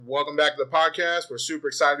Welcome back to the podcast. We're super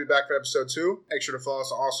excited to be back for episode 2. Make sure to follow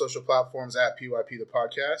us on all social platforms at PYP the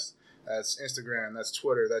podcast. That's Instagram, that's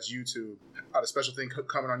Twitter, that's YouTube. A special thing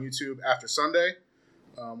coming on YouTube after Sunday.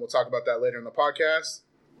 We'll talk about that later in the podcast.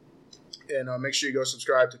 And make sure you go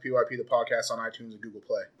subscribe to PYP the podcast on iTunes and Google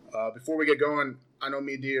Play. Before we get going, I know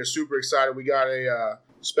me and D are super excited. We got a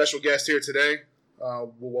special guest here today.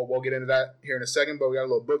 We'll get into that here in a second, but we got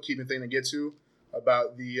a little bookkeeping thing to get to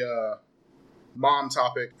about the mom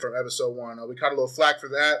topic from episode 1. We caught a little flack for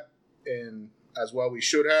that, and as well we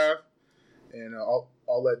should have. And I'll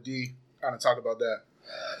let D kind of talk about that.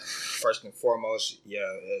 First and foremost,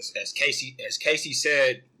 as Casey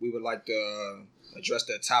said, we would like to address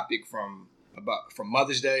the topic from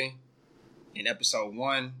Mother's Day in episode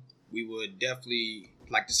 1. We would definitely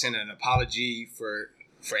like to send an apology for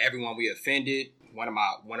everyone we offended. One of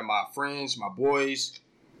my friends, my boys,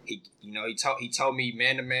 he told me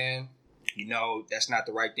man to man, that's not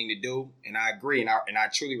the right thing to do, and I agree, and I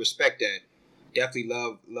truly respect that. Definitely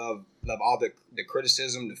love all the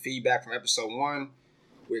criticism, the feedback from episode 1.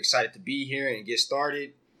 We're excited to be here and get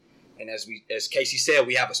started. And as Casey said,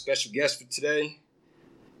 we have a special guest for today.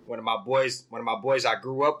 One of my boys I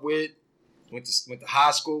grew up with, went to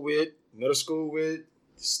high school with, middle school with,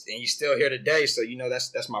 and he's still here today. So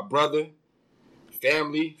that's my brother,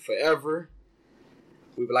 family forever.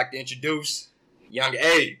 We would like to introduce Young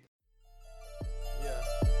Abe.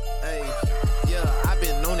 I've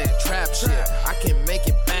been on that trap shit. I can make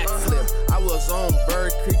it backflip. I was on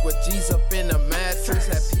Bird Creek with G's up in the mattress.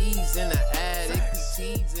 Had P's in the attic,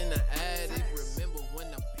 PT's in the attic. Remember when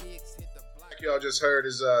the pigs hit the block? Y'all just heard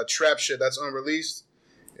is trap shit that's unreleased,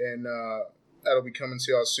 and that'll be coming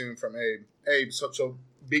to y'all soon from Abe. Abe, so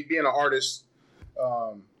being an artist,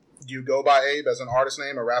 do you go by Abe as an artist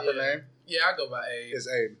name, a rapper name? Yeah, I go by Abe. It's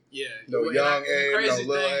Abe. Yeah. No Young Abe, no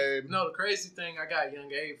Lil Abe. No, the crazy thing, I got Young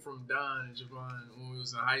Abe from Don and Javon when we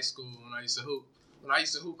was in high school, when I used to hoop. When I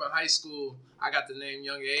used to hoop in high school, I got the name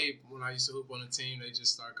Young Abe. When I used to hoop on the team, they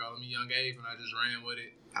just started calling me Young Abe, and I just ran with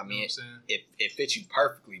it. I mean, what I'm saying? It fits you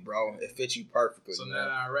perfectly, bro. It fits you perfectly. So now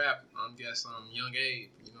that I rap, I'm Young Abe.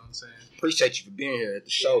 You know what I'm saying? Appreciate you for being here at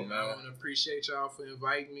the show, man. I want to appreciate y'all for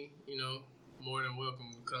inviting me. More than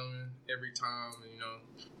welcome to coming every time.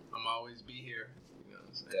 I'm always be here. You know what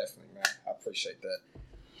I'm saying? Definitely, man. I appreciate that.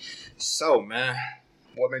 So, man,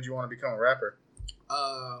 what made you want to become a rapper?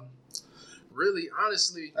 Really,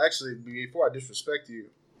 honestly. Actually, before I disrespect you,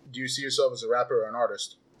 do you see yourself as a rapper or an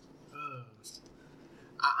artist?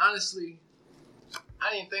 I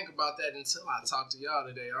didn't think about that until I talked to y'all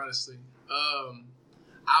today, honestly.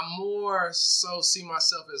 I more so see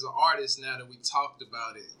myself as an artist now that we talked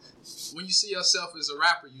about it. When you see yourself as a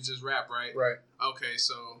rapper, you just rap, right? Right. Okay,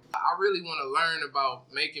 so I really want to learn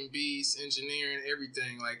about making beats, engineering,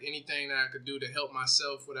 everything. Like anything that I could do to help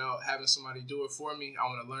myself without having somebody do it for me, I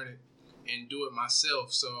want to learn it and do it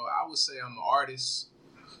myself. So I would say I'm an artist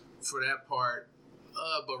for that part.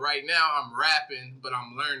 But right now I'm rapping, but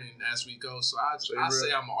I'm learning as we go. So I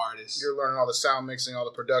say I'm an artist. You're learning all the sound mixing, all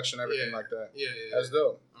the production, everything like that. Yeah. That's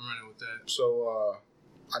dope. I'm running with that. So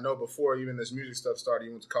I know before even this music stuff started,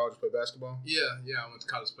 you went to college to play basketball? Yeah, I went to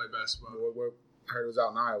college to play basketball. I heard it was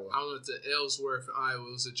out in Iowa. I went to Ellsworth, Iowa.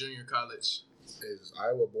 It was a junior college. Is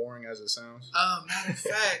Iowa boring as it sounds? Matter of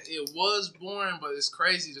fact, it was boring, but it's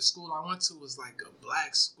crazy. The school I went to was like a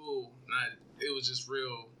black school. It was just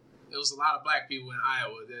real. It was a lot of black people in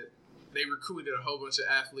Iowa that they recruited a whole bunch of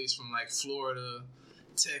athletes from like Florida,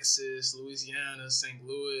 Texas, Louisiana, St.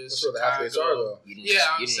 Louis, That's where the athletes are, though.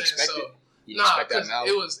 I'm saying so. You didn't expect that now?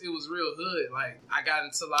 It was real hood. Like I got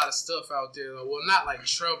into a lot of stuff out there. Well, not like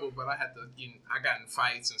trouble, but I got in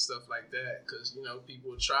fights and stuff like that because people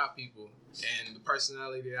would try people, and the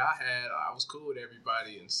personality that I had, I was cool with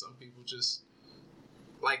everybody, and some people just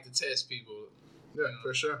like to test people. Yeah,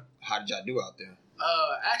 for sure. How did y'all do out there?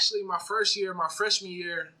 Actually, my freshman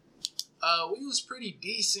year, we was pretty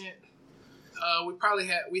decent.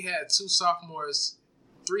 We had 2 sophomores,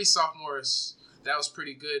 3 sophomores. That was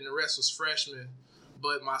pretty good, and the rest was freshmen.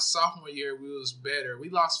 But my sophomore year, we was better. We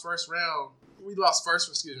lost first round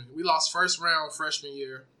freshman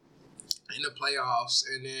year in the playoffs,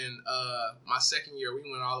 and then my second year, we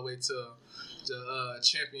went all the way to the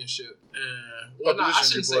championship. I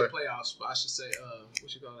shouldn't say playoffs, but I should say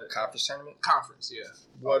what you call it? Conference tournament. Conference, yeah.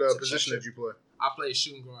 What position did you play? I played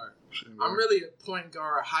shooting guard. I'm really a point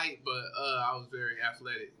guard height, but I was very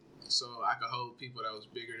athletic. So I could hold people that was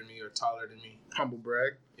bigger than me or taller than me. Humble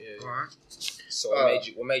brag. Yeah. All right. So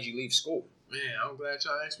what made you leave school? Man, I'm glad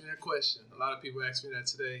y'all asked me that question. A lot of people asked me that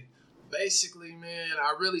today. Basically, man,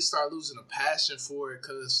 I really started losing a passion for it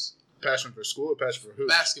because Passion for school or passion for who?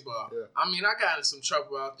 Basketball. Yeah. I mean, I got in some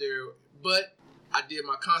trouble out there, but I did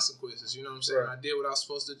my consequences. You know what I'm saying? Right. I did what I was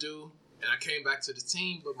supposed to do, and I came back to the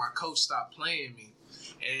team, but my coach stopped playing me.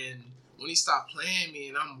 And when he stopped playing me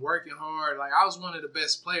and I'm working hard, like I was one of the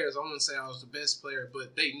best players. I wouldn't say I was the best player,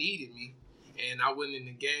 but they needed me. And I went in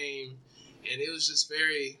the game, and it was just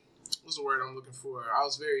very, what's the word I'm looking for? I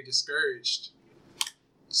was very discouraged.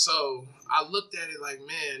 So I looked at it like,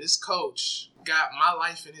 man, this coach got my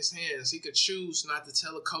life in his hands. He could choose not to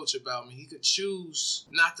tell a coach about me. He could choose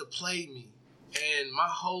not to play me. And my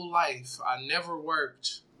whole life, I never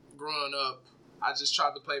worked growing up. I just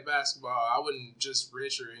tried to play basketball. I wasn't just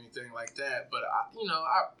rich or anything like that. But,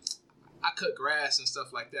 I cut grass and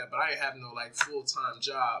stuff like that, but I didn't have no like full-time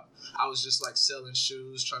job. I was just like selling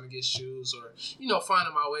shoes, trying to get shoes, or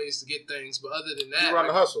finding my ways to get things. But other than that, You run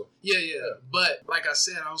the hustle. Yeah. But like I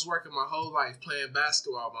said, I was working my whole life playing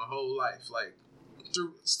basketball my whole life, like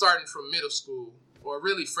through starting from middle school or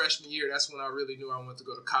really freshman year. That's when I really knew I wanted to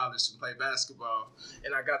go to college and play basketball.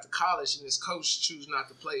 And I got to college, and this coach chose not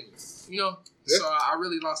to play me. Yeah. So I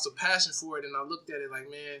really lost a passion for it, and I looked at it like,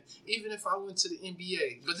 man, even if I went to the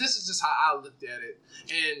NBA, but this is just how I looked at it,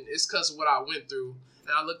 and it's because of what I went through.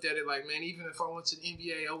 And I looked at it like, man, even if I went to the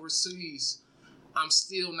NBA overseas, I'm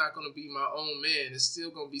still not going to be my own man. It's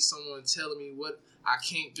still going to be someone telling me what I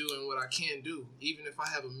can't do and what I can do, even if I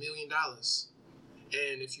have $1 million.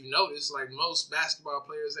 And if you notice, like most basketball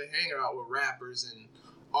players, they hang out with rappers and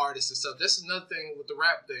artists and stuff. That's another thing with the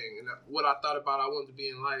rap thing. And what I thought about I wanted to be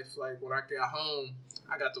in life, like when I got home,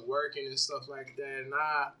 I got to working and stuff like that. And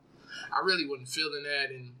I really wasn't feeling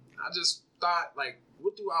that. And I just thought, like,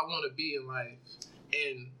 what do I want to be in life?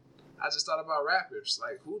 And I just thought about rappers.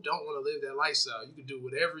 Like, who don't want to live that lifestyle? You can do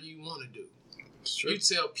whatever you want to do. You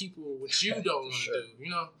tell people what you don't want to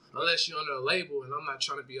do, unless you're under a label, and I'm not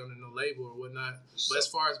trying to be under no label or whatnot. But as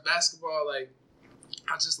far as basketball, like,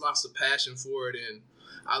 I just lost a passion for it, and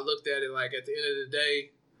I looked at it like at the end of the day,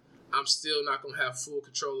 I'm still not going to have full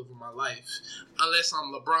control over my life unless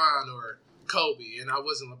I'm LeBron or Kobe, and I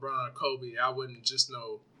wasn't LeBron or Kobe. I wasn't just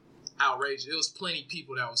no outrageous. It was plenty of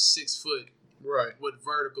people that was 6 foot. Right. With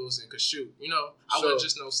verticals and could shoot. I wasn't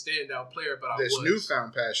just no standout player, but I was. This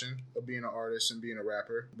newfound passion of being an artist and being a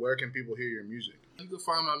rapper, where can people hear your music? You can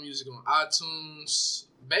find my music on iTunes,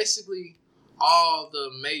 basically all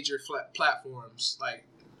the major platforms. Like,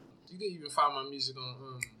 you can even find my music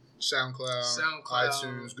on SoundCloud,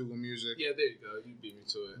 iTunes, Google Music. Yeah, there you go. You beat me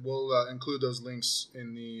to it. We'll include those links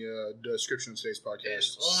in the description of today's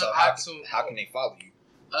podcast. So how can they follow you?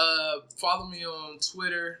 Follow me on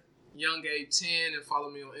Twitter, YoungAbe10, and follow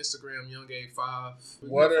me on Instagram, YoungAbe5.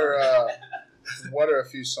 What are a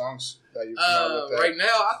few songs that you come out with? Right now,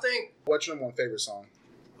 I think. What's your one favorite song?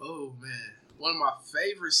 Oh man, one of my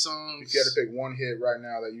favorite songs. If you had to pick one hit right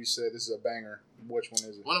now that you said this is a banger, which one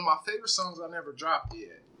is it? One of my favorite songs I never dropped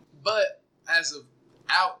yet, but as of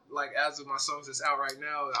my songs that's out right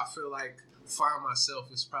now, I feel like "Find Myself"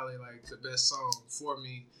 is probably like the best song for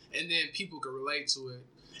me, and then people can relate to it.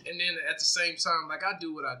 And then at the same time, like, I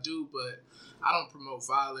do what I do, but I don't promote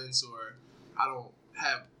violence or I don't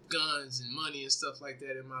have guns and money and stuff like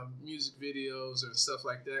that in my music videos and stuff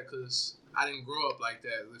like that because I didn't grow up like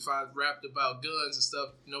that. If I rapped about guns and stuff,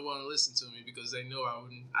 no one would listen to me because they know I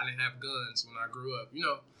didn't have guns when I grew up.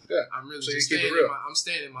 Yeah. I'm really so just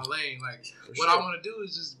staying in my lane. Like, I want to do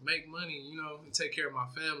is just make money, and take care of my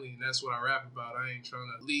family, and that's what I rap about. I ain't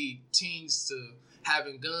trying to lead teens to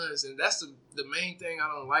having guns, and that's the main thing I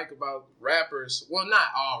don't like about rappers. Well,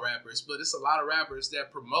 not all rappers, but it's a lot of rappers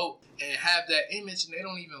that promote and have that image, and they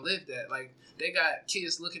don't even live that. Like, they got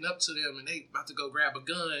kids looking up to them, and they about to go grab a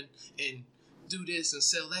gun and do this and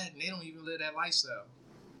sell that, and they don't even live that lifestyle.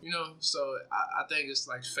 So I think it's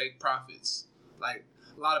like fake profits. Like,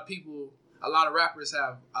 a lot of rappers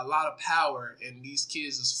have a lot of power, and these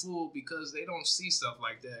kids is fooled because they don't see stuff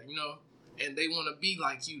like that, and they want to be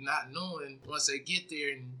like you, not knowing once they get there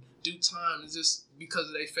in due time, it's just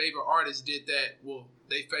because their favorite artist did that. Well,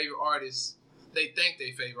 they think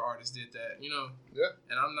their favorite artist did that, Yeah.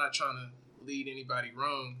 And I'm not trying to lead anybody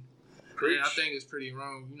wrong. Preach. And I think it's pretty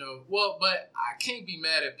wrong, Well, but I can't be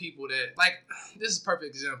mad at people that, like, this is a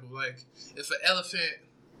perfect example. Like, if an elephant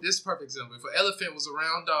was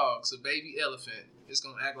around dogs, a baby elephant, it's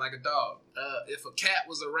going to act like a dog. If a cat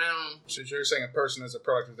was around... So you're saying a person is a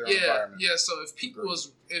product of their own environment. Yeah, so if people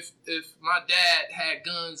if my dad had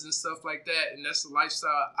guns and stuff like that, and that's the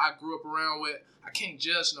lifestyle I grew up around with, I can't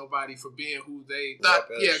judge nobody for being who they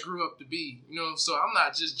grew up to be. So I'm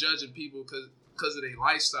not just judging people because of their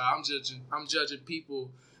lifestyle. I'm judging people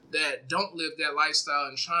that don't live that lifestyle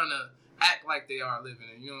and trying to act like they are living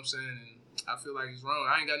it. You know what I'm saying? And I feel like it's wrong.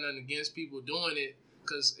 I ain't got nothing against people doing it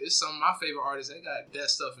because it's some of my favorite artists. They got that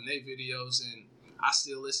stuff in their videos, and I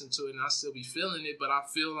still listen to it and I still be feeling it. But I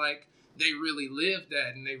feel like they really lived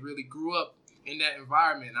that and they really grew up in that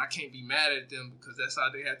environment. I can't be mad at them because that's how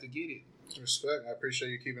they have to get it. Respect. I appreciate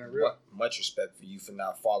you keeping it real. Much respect for you for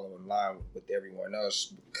not following in line with everyone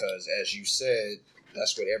else because, as you said,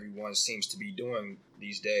 that's what everyone seems to be doing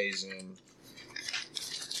these days. And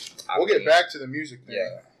we'll get back to the music thing.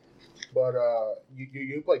 Yeah. But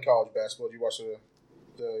you play college basketball. Did you watch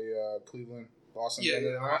the Cleveland Boston game?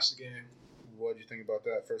 Yeah, I watched the game. What did you think about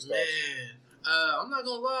that? First thoughts? Man, I'm not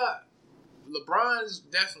gonna lie. LeBron is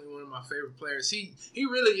definitely one of my favorite players. He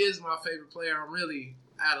really is my favorite player. I'm really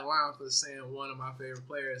out of line for saying one of my favorite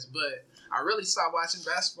players, but I really stopped watching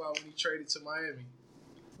basketball when he traded to Miami.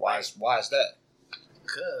 Why is that?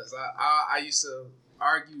 Because I used to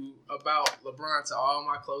argue about LeBron to all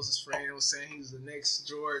my closest friends, saying he was the next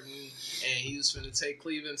Jordan and he was finna take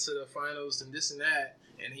Cleveland to the finals and this and that,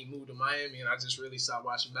 and he moved to Miami, and I just really stopped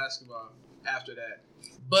watching basketball after that.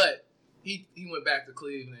 But he went back to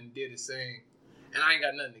Cleveland and did his thing, and I ain't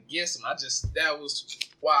got nothing against him. That was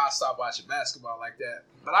why I stopped watching basketball like that.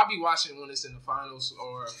 But I'll be watching when it's in the finals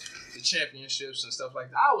or the championships and stuff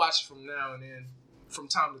like that. I'll watch it from now and then, from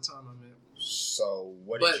time to time. I mean. So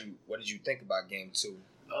what did you think about Game 2?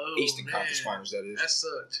 Eastern Conference Finals, that is. That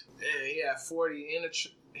sucked. Man, he had 40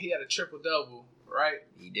 he had a triple double, right?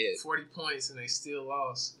 He did 40 points, and they still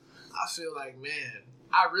lost. I feel like, man,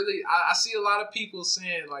 I see a lot of people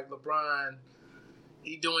saying like LeBron,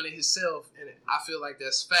 he doing it himself, and I feel like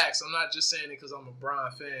that's facts. I'm not just saying it because I'm a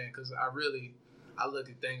Bron fan, because I look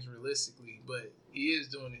at things realistically, but he is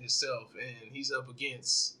doing it himself, and he's up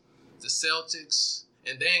against the Celtics.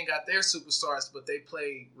 And they ain't got their superstars, but they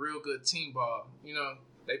play real good team ball. You know,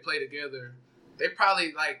 they play together. They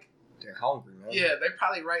probably they're hungry, man. Yeah, they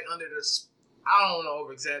probably right under the. I don't want to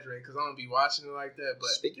over exaggerate because I don't be watching it like that. But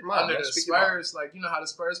speak your mind, under man. the Spurs, like you know how the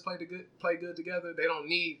Spurs play good together. They don't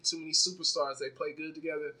need too many superstars. They play good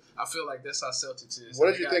together. I feel like that's how Celtics is.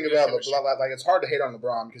 What did you think about LeBron? Like it's hard to hate on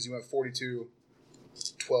LeBron because he went 42,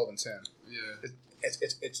 12, and 10. Yeah.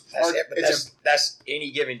 It's hard. That's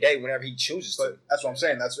any given day whenever he chooses to. But that's what I'm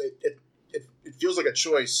saying. It feels like a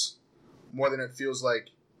choice more than it feels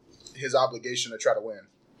like his obligation to try to win.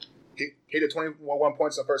 He did 21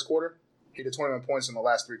 points in the first quarter. He did 21 points in the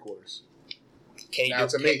last 3 quarters. He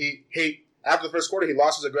after the first quarter he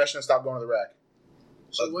lost his aggression and stopped going to the rack.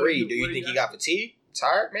 So agreed. Do you think he got fatigued?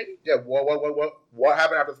 Tired, maybe? Yeah. What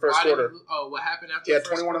happened after the first quarter? What happened after? He had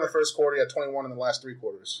 21 in the first quarter. He had 21 in the last 3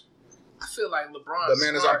 quarters. I feel like LeBron. The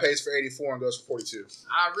man is on pace for 84 and goes for 42.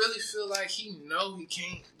 I really feel like he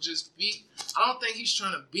can't just beat. I don't think he's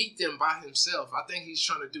trying to beat them by himself. I think he's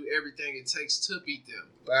trying to do everything it takes to beat them.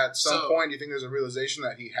 But at some point, do you think there's a realization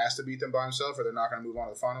that he has to beat them by himself or they're not going to move on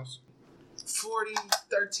to the finals? 40,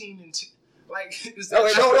 13, and 2. Like, no.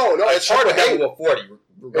 It's hard to hate. 40,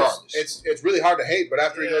 regardless. It's really hard to hate, but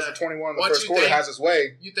after he goes for 21 in the first quarter, has his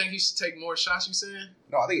way. You think he should take more shots, you saying?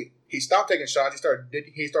 No, I think he stopped taking shots. He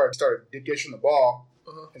started dishing the ball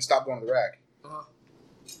and stopped going to the rack.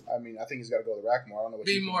 I mean, I think he's got to go to the rack more. I don't know what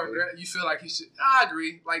be more aggressive. You feel like he should. I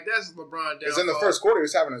agree. Like that's LeBron downfall. Because in the first quarter, he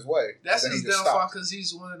was having his way. That's his downfall because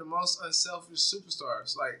he's one of the most unselfish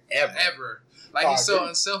superstars, like ever. Like he's so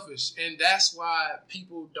unselfish, and that's why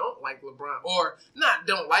people don't like LeBron, or not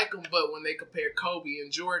don't like him. But when they compare Kobe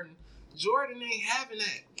and Jordan ain't having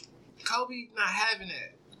that. Kobe not having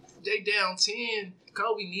that. They down 10.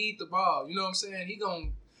 Kobe need the ball. You know what I'm saying? He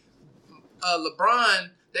gon'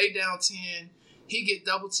 LeBron. They down 10. He get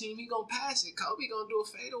double team. He gonna pass it. Kobe gonna do a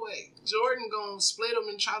fadeaway. Jordan gonna split him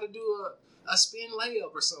and try to do a spin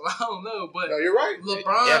layup or something. I don't know, but no, you're right.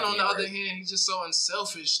 LeBron, on the other hand, he's just so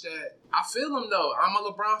unselfish that I feel him though. I'm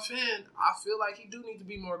a LeBron fan. I feel like he do need to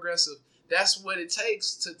be more aggressive. That's what it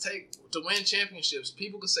takes to win championships.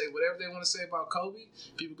 People can say whatever they want to say about Kobe.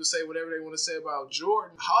 People can say whatever they want to say about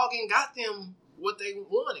Jordan. Hogan got them what they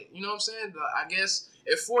wanted. You know what I'm saying? I guess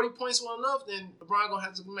if 40 points weren't enough, then LeBron gonna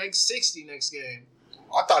have to make 60 next game.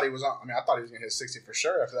 I thought he was gonna hit 60 for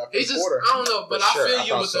sure after that first quarter. I don't know, but I feel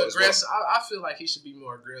you with the aggressive. I feel like he should be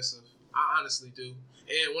more aggressive. I honestly do.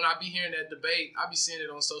 And when I be hearing that debate, I be seeing it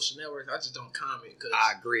on social networks. I just don't comment because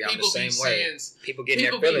I agree. I'm the same way. People getting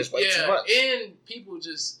their feelings way too much, and people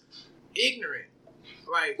just ignorant.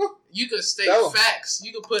 Like you could state facts.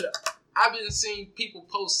 You could put. I've been seeing people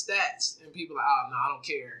post stats and people like, oh no, I don't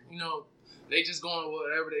care. You know, they just going with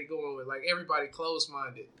whatever they going with. Like everybody closed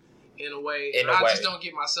minded in a way. I just don't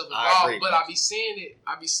get myself involved. But I be seeing it.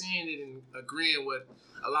 I be seeing it and agreeing with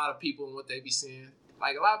a lot of people and what they be seeing.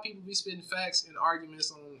 Like a lot of people be spitting facts and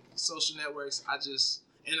arguments on social networks.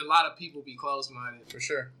 and a lot of people be closed-minded. For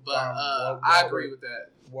sure. But I agree with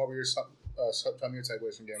that. What were your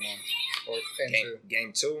takeaways from game 1 or game 2?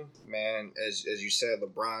 Game 2, man. As you said,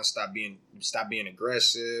 LeBron stopped being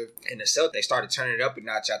aggressive, and the Celtics, they started turning it up a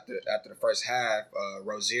notch after the first half.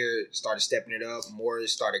 Rozier started stepping it up.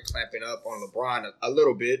 Morris started clamping up on LeBron a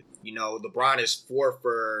little bit. You know, LeBron is 4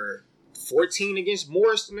 for 14 against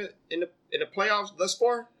Morris in the playoffs thus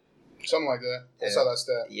far. Something like that. I saw that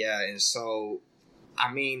stat. Yeah, and so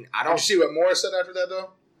I mean, I Did don't you see what Morris said after that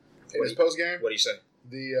though? In his post game, what did he say?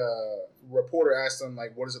 The reporter asked him,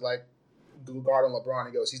 like, what is it like to guard on LeBron?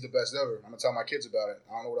 He goes, he's the best ever. I'm gonna tell my kids about it.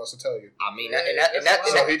 I don't know what else to tell you. I mean,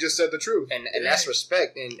 So he just said the truth, and that's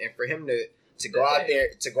respect, and for him to go out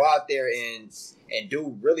there and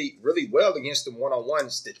do really, really well against them one-on-one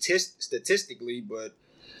statistically. But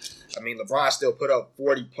I mean, LeBron still put up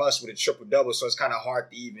 40 plus with a triple-double, so it's kind of hard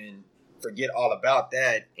to even forget all about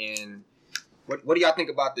that. And what do y'all think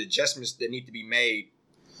about the adjustments that need to be made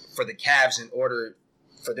for the Cavs in order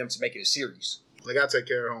for them to make it a series? they got to take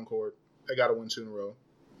care of home court. They got to win 2 in a row.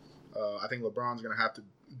 I think LeBron's going to have to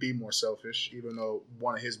be more selfish, even though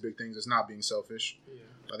one of his big things is not being selfish. Yeah.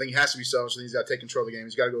 I think he has to be selfish. He's got to take control of the game.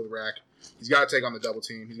 He's got to go to the rack. He's got to take on the double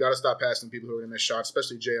team. He's got to stop passing people who are going to miss shots,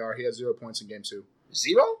 especially JR. He had 0 points in game 2.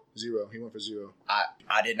 0? 0. He went for 0.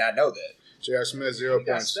 I did not know that. J.R. Smith, 0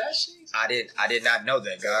 points. I did not know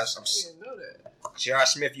that, guys. I didn't know that. J.R.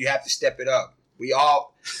 Smith, you have to step it up. We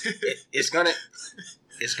all it's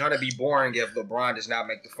gonna be boring if LeBron does not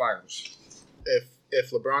make the finals. If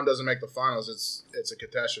LeBron doesn't make the finals, it's a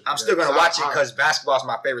catastrophe. I'm still gonna watch it because basketball is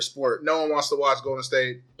my favorite sport. No one wants to watch Golden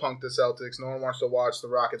State punk the Celtics. No one wants to watch the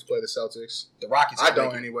Rockets play the Celtics. The Rockets. I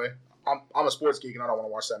don't anyway. I'm a sports geek and I don't want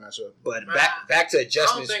to watch that matchup. But back to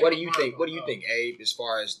adjustments. What do you think? What do you think, Abe? As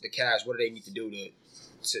far as the Cavs, what do they need to do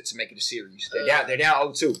to make it a series? They're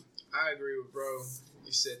down 0-2. I agree with bro.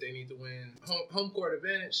 He said they need to win home court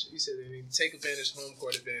advantage. He said they need to take advantage home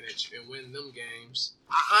court advantage and win them games.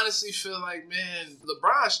 I honestly feel like, man,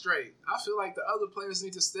 LeBron's straight. I feel like the other players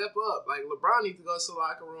need to step up. Like LeBron needs to go to the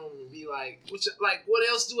locker room and be like, what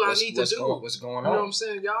else do I need to do? What's going on? You know what I'm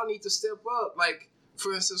saying? Y'all need to step up. Like,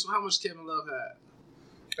 for instance, how much Kevin Love had?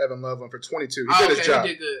 Kevin Love went for 22. He did his job.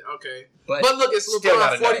 He did good. Okay. But look, it's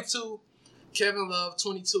LeBron 42, Kevin Love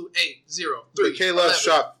 22, 8, 0, 3. But K Love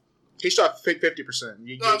shot 50%.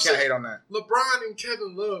 You can't hate on that. LeBron and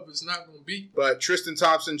Kevin Love is not going to beat. But Tristan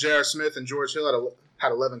Thompson, J.R. Smith, and George Hill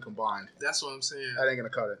had 11 combined. That's what I'm saying. That ain't going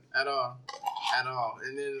to cut it. At all.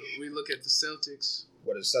 And then we look at the Celtics.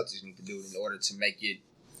 What do the Celtics need to do in order to make it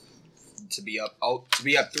to be up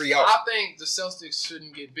 3-0? I think the Celtics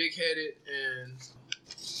shouldn't get big-headed and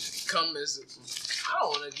come as I don't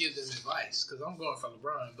want to give them advice because I'm going for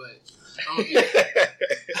LeBron, but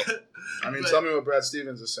I'm gonna tell me what Brad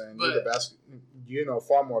Stevens is saying. You know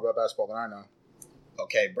far more about basketball than I know.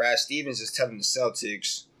 Okay, Brad Stevens is telling the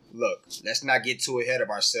Celtics, look, let's not get too ahead of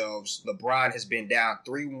ourselves. LeBron has been down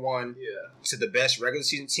 3-1 to the best regular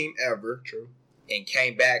season team ever. True. And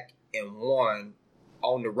came back and won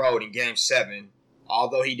on the road in Game 7.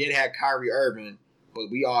 Although he did have Kyrie Irving, but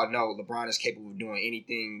we all know LeBron is capable of doing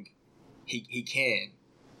anything he can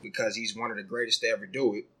because he's one of the greatest to ever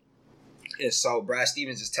do it. And so Brad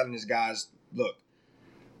Stevens is telling his guys, look,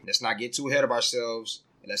 let's not get too ahead of ourselves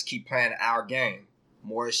and let's keep playing our game.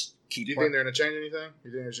 Morris, Do you think they're going to change anything?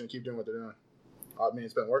 You think they're just going to keep doing what they're doing? I mean,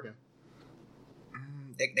 it's been working.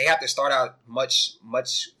 They have to start out much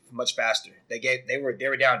faster. They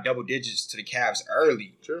were down double digits to the Cavs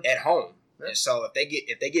early at home. Yeah. And so if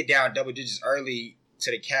they get down double digits early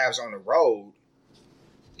to the Cavs on the road,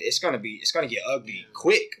 it's gonna get ugly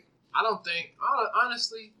quick.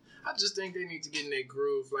 Honestly, I just think they need to get in their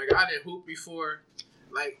groove. Like, I didn't hoop before.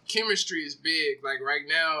 Like, chemistry is big. Like, right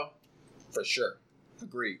now. For sure.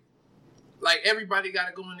 Agreed. Like, everybody got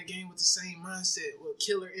to go in the game with the same mindset, with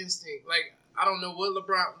killer instinct. Like, I don't know what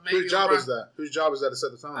LeBron... Whose job is that? Whose job is that to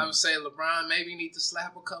set the tone? I would say LeBron maybe need to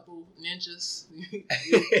slap a couple ninjas.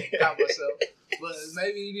 Not myself. But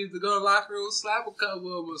maybe he needs to go to the locker room, slap a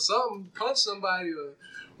couple of them or something, punch somebody or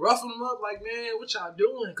roughen them up. Like, man, what y'all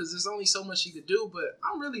doing? Because there's only so much he could do. But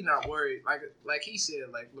I'm really not worried. Like he said,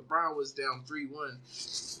 like, LeBron was down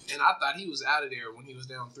 3-1. And I thought he was out of there when he was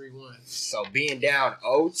down 3-1. So being down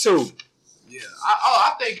 0-2. Yeah.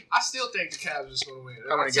 I still think the Cavs are just going to win.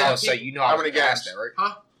 How many games? So you know how many games that, right?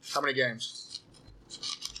 Huh? How many games?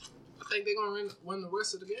 I think they're going to win the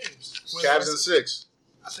rest of the games. Cavs in 6.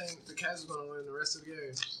 I think the Cavs are going to win the rest of the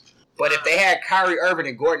games. But if they had Kyrie Irving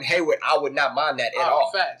and Gordon Hayward, I would not mind that at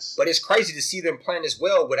all. Facts. But it's crazy to see them playing as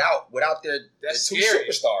well without their two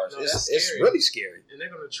superstars. No, it's really scary. And they're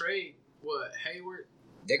going to trade, Hayward?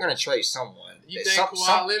 they're gonna trade someone. You think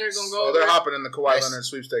Kawhi Leonard gonna go? Oh, they're hopping in the Kawhi Leonard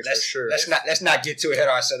sweepstakes for sure. Let's not get too ahead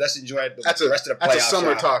of ourselves. Let's enjoy the rest of the playoffs. That's a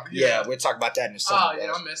summer talk. Yeah, we'll talk about that in the summer. Oh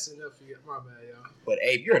yeah, I'm messing up. My bad, y'all. But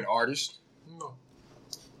Abe, you're an artist. No.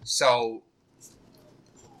 So,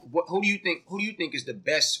 who do you think is the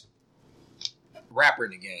best rapper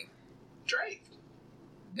in the game? Drake.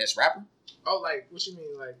 Best rapper? Oh, like what you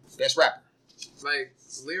mean, like best rapper? Like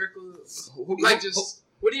lyrical?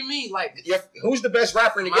 What do you mean, like? Who's the best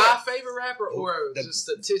rapper in the game? My favorite rapper, or just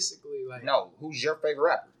statistically, like? No, who's your favorite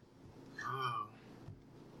rapper? Oh,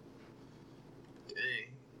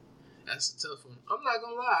 dang, that's a tough one. I'm not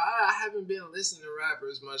gonna lie, I haven't been listening to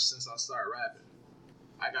rappers much since I started rapping.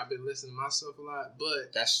 Like I've been listening to myself a lot,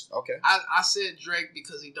 but that's okay. I said Drake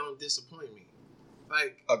because he don't disappoint me.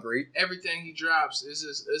 Like, agreed. Everything he drops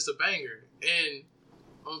it's a banger, and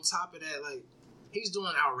on top of that, like he's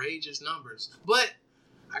doing outrageous numbers. But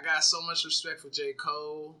I got so much respect for J.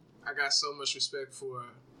 Cole. I got so much respect for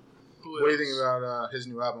who else? What do you think about his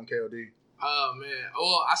new album, KOD? Oh man,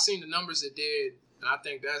 well I seen the numbers it did, and I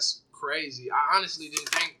think that's crazy. I honestly didn't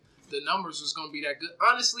think the numbers was gonna be that good.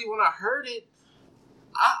 Honestly, when I heard it,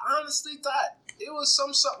 I honestly thought it was some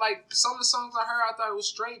of the songs I heard, I thought it was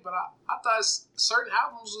straight, but I thought certain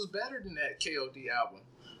albums was better than that KOD album.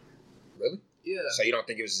 Really? Yeah. So you don't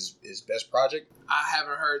think it was his best project? I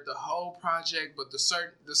haven't heard the whole project, but the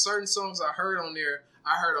certain songs I heard on there,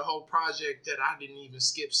 I heard a whole project that I didn't even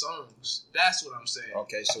skip songs. That's what I'm saying.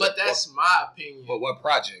 Okay, so but that's my opinion. But what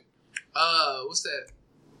project? What's that?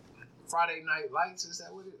 Friday Night Lights? Is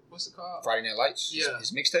that what's it called? Friday Night Lights? Yeah.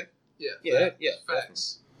 His mixtape? Yeah. Yeah.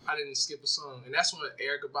 Facts. I didn't skip a song, and that's when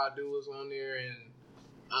Erykah Badu was on there, and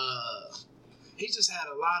he just had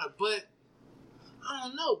a lot of. But I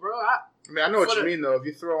don't know, bro. I know what you mean though. If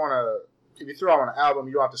you throw on an album,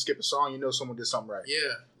 you don't have to skip a song. You know someone did something right.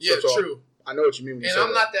 Yeah, so true. I know what you mean. When you and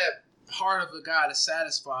I'm not that hard of a guy to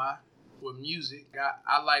satisfy with music.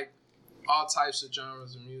 I like all types of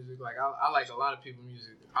genres of music. Like I like a lot of people's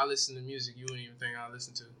music. I listen to music you wouldn't even think I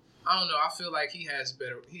listen to. I don't know. I feel like he had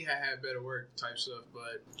better work type stuff,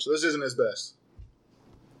 but so this isn't his best.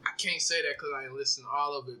 I can't say that because I didn't listen to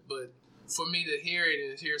all of it. But for me to hear it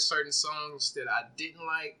and hear certain songs that I didn't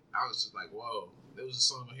like, I was just like, whoa, there was a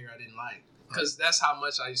song on here I didn't like. Because that's how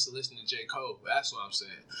much I used to listen to J. Cole. That's what I'm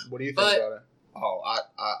saying. What do you think about it? Oh,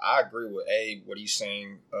 I agree with Abe. What he's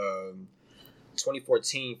saying.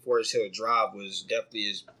 2014 Forest Hill Drive was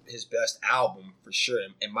definitely his best album for sure,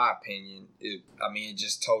 in my opinion. It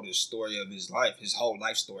just told the story of his life, his whole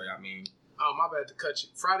life story. Oh, my bad to cut you.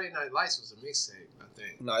 Friday Night Lights was a mixtape, I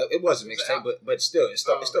think. No, it was a mixtape, but still, it's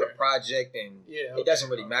still a project, and it doesn't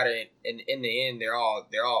really matter. In the end,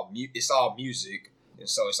 it's all music, and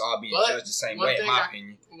so it's all being judged the same way, in my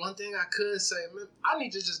opinion. One thing I could say, man, I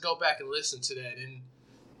need to just go back and listen to that, and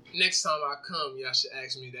next time I come, y'all should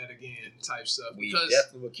ask me that again, type stuff. We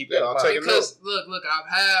definitely will keep that in mind. Because look,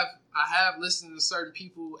 I have listened to certain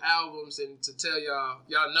people's albums, and to tell y'all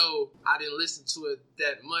know I didn't listen to it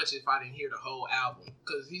that much if I didn't hear the whole album.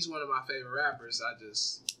 Because he's one of my favorite rappers.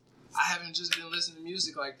 I haven't just been listening to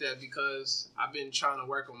music like that because I've been trying to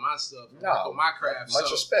work on my stuff, work on my craft.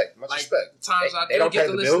 Much respect. The times I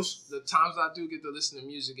do get to listen to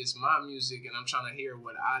music, it's my music, and I'm trying to hear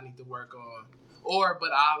what I need to work on.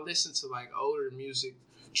 But I listen to like older music,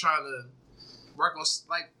 trying to work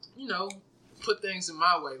on put things in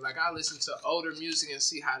my way. Like I listen to older music and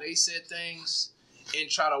see how they said things, and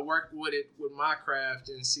try to work with it with my craft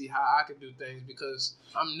and see how I can do things because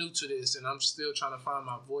I'm new to this and I'm still trying to find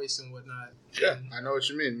my voice and whatnot. Yeah, I know what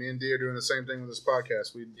you mean. Me and D are doing the same thing with this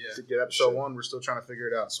podcast. We get episode 1, we're still trying to figure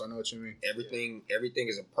it out. So I know what you mean. Everything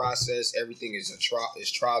is a process. Everything is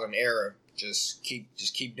trial and error. Just keep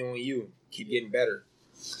doing you. Keep getting better.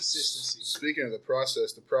 Consistency. Speaking of the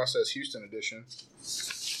Process Houston edition.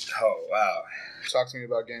 Oh wow! Talk to me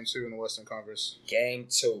about Game 2 in the Western Conference. Game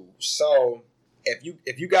 2. So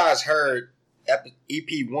if you guys heard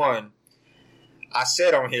EP 1, I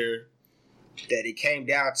said on here that it came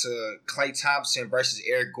down to Klay Thompson versus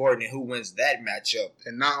Eric Gordon and who wins that matchup.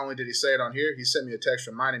 And not only did he say it on here, he sent me a text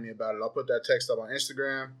reminding me about it. I'll put that text up on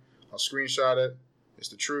Instagram. I'll screenshot it. It's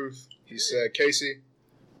the truth. He said, Casey,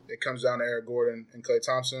 it comes down to Eric Gordon and Klay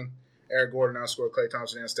Thompson. Eric Gordon outscored Klay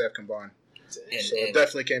Thompson and Steph combined. So it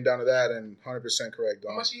definitely came down to that, and 100% correct,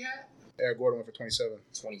 Don. How much he had? Eric Gordon went for 27.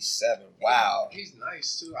 27. Wow. He's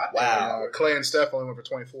nice, too. Wow. Klay and Steph only went for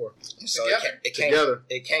 24. So Together.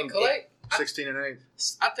 It came Klay, 16 and 8.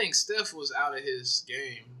 I think Steph was out of his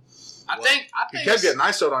game. I Well, think he kept getting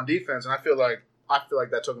ISO'd on defense, and I feel like I feel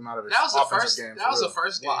like that took him out of his That was the offensive first. game. That was the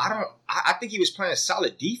first game. Well, I think he was playing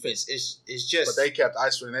solid defense. It's just. But they kept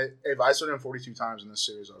isolating. They've isolated him 42 times in this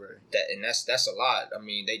series already. That's a lot. I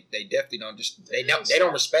mean, they definitely they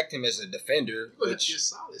don't respect him as a defender. Which just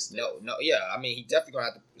solid stuff. no, yeah. I mean, he definitely gonna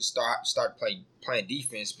have to start playing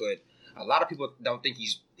defense. But a lot of people don't think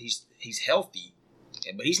he's healthy.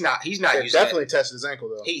 But he's not. He's not. They using definitely that. tested his ankle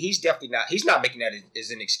though. He's definitely not. He's not making that as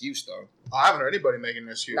an excuse though. I haven't heard anybody making an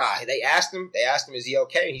excuse. Nah, they asked him, is he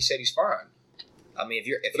okay? And he said he's fine. I mean,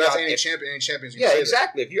 if that's you're any champions. yeah,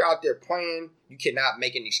 exactly. If you're out there playing, you cannot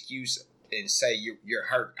make an excuse and say you're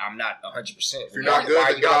hurt. I'm not 100%. If you're not good,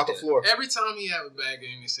 then get off the floor. Every time he have a bad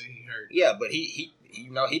game, they say he hurt. Yeah, but he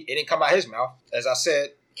it didn't come out his mouth. As I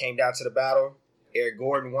said, came down to the battle. Eric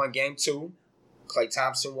Gordon won game 2. Klay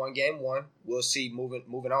Thompson won game 1. We'll see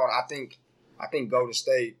moving on. I think Golden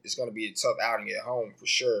State is going to be a tough outing at home for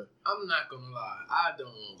sure. I'm not going to lie. I don't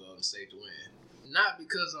want Golden State to win. Not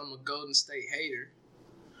because I'm a Golden State hater.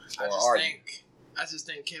 I just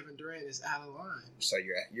think Kevin Durant is out of line. So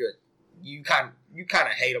you kind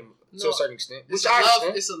of hate him to a certain extent.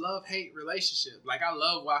 It's a love-hate relationship. Like, I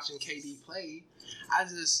love watching KD play.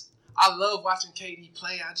 I love watching KD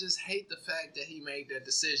play. I just hate the fact that he made that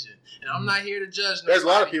decision. And I'm not here to judge nobody. There's a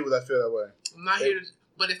lot of people that feel that way. I'm not here to...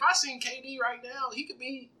 But if I seen KD right now, he could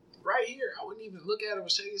be right here. I wouldn't even look at him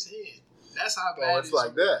and shake his hand. That's how bad it's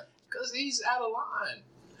like that. Because he's out of line.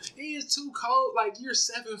 He is too cold. Like, you're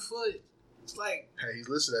 7 foot. Like... Hey, he's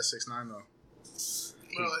listed at 6'9", though.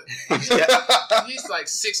 Bro, he's like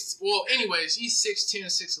 6. Well, anyways, he's 6'10",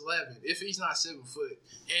 6'11". If he's not 7 foot,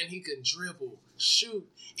 and he can dribble, shoot,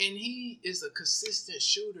 and he is a consistent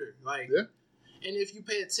shooter. Like, yeah. And if you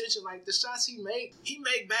pay attention, like the shots he make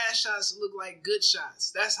bad shots look like good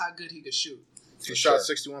shots. That's how good he could shoot. He shot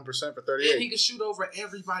 61% for 38. And he can shoot over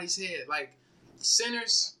everybody's head. Like,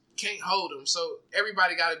 centers can't hold him, so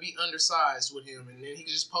everybody got to be undersized with him, and then he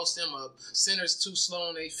can just post them up. Centers too slow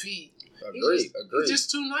on their feet. Agreed. He's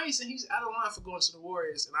just too nice, and he's out of line for going to the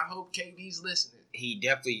Warriors. And I hope KD's listening. He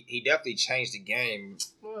definitely changed the game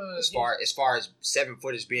as far as 7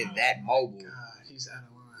 footers being that mobile. God, he's out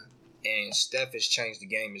of line. And Steph has changed the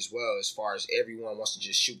game as well, as far as everyone wants to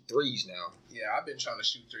just shoot threes now. Yeah, I've been trying to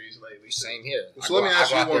shoot threes lately. Same here. So let me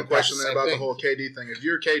ask you one question then about the whole KD thing. If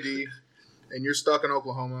you're KD and you're stuck in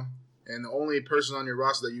Oklahoma, and the only person on your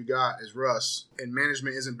roster that you got is Russ, and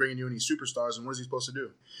management isn't bringing you any superstars, and what is he supposed to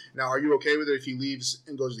do? Now, are you okay with it if he leaves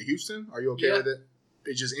and goes to Houston? Are you okay with it?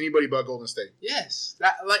 It's just anybody but Golden State. Yes.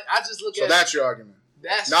 I just look at it. So that's your argument.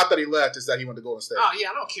 Not that he left, it's that he went to Golden State. Oh, yeah,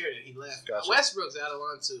 I don't care that he left. Gotcha. Westbrook's out of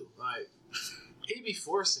line, too. Like, he be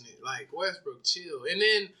forcing it. Like, Westbrook, chill. And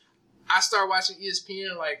then I start watching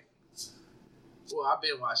ESPN, like, well, I've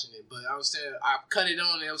been watching it, but I cut it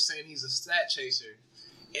on, and they were saying he's a stat chaser.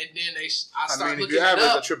 And then I start looking it up. If you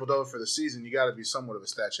average a triple-double for the season, you got to be somewhat of a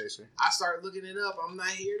stat chaser. I start looking it up. I'm not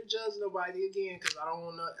here to judge nobody again because I don't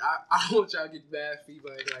want to. I don't want y'all to get bad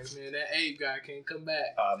feedback. Like, man, that Abe guy can't come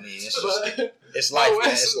back. I mean, it's life, man.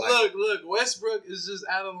 It's life. Look, Westbrook is just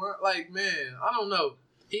out of line. Like, man, I don't know.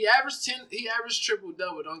 He averaged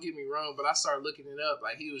triple-double, don't get me wrong, but I started looking it up.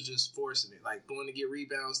 Like, he was just forcing it. Like, going to get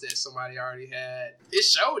rebounds that somebody already had. It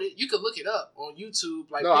showed it. You could look it up on YouTube.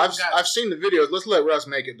 Like, no, I've seen the videos. Let's let Russ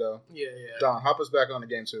make it, though. Yeah. Don, hop us back on the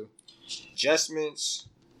game, too. Adjustments.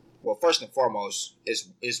 Well, first and foremost, it's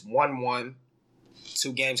 1-1.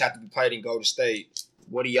 2 games have to be played in Golden State.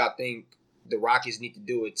 What do y'all think the Rockets need to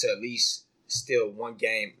do to at least steal 1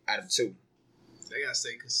 game out of 2? They got to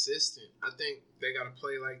stay consistent. I think they got to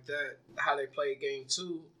play like that, how they played game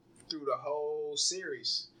 2 through the whole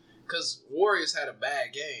series. Because Warriors had a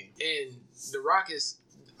bad game. And the Rockets,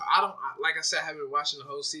 like I said, I haven't been watching the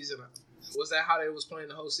whole season. Was that how they was playing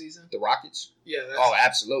the whole season? The Rockets? Yeah.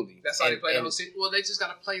 Absolutely. That's how they play the whole season? Well, they just got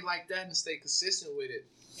to play like that and stay consistent with it.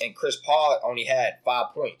 And Chris Paul only had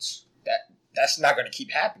 5 points. That's not going to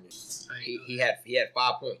keep happening. He had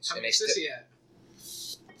 5 points. How many assists he had?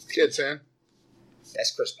 He had 10.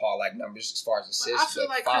 That's Chris Paul-like numbers as far as assists. I feel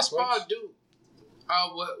like Chris Paul do.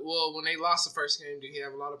 Well, when they lost the first game, did he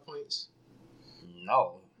have a lot of points?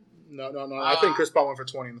 No. I think Chris Paul went for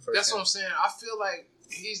 20 in the first game. That's what I'm saying. I feel like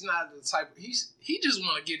he's not the type. He just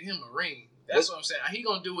want to get him a ring. That's what I'm saying. He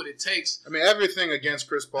gonna do what it takes. I mean, everything against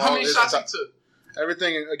Chris Paul. How many shots he took?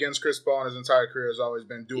 Everything against Chris Paul in his entire career has always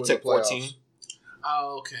been doing the playoffs. 14.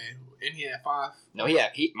 Oh, okay. And he had 5? No,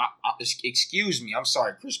 excuse me. I'm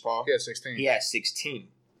sorry, Chris Paul. He had 16. He had 16.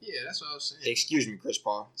 Yeah, that's what I was saying. Excuse me, Chris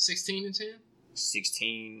Paul. 16 and 10?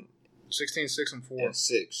 16, 6 and 4. And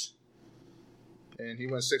 6. And he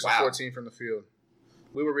went 6 and 14 from the field.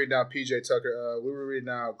 We were reading out PJ Tucker. We were reading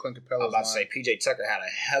out Clint I was Capella's about line. to say PJ Tucker had a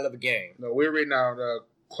hell of a game. No, we were reading out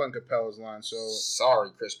Clint Capella's line. So Sorry,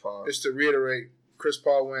 Chris Paul. just to reiterate, Chris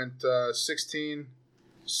Paul went 16,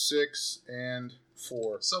 6, and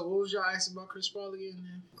 4. So what was y'all asking about Chris Paul again?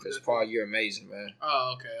 Man? Chris Paul, you're amazing, man.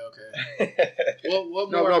 Oh, okay.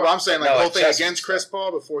 What No, more but about- I'm saying like No, the whole thing adjustments. against Chris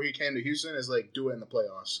Paul before he came to Houston is like do it in the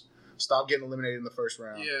playoffs. Stop getting eliminated in the first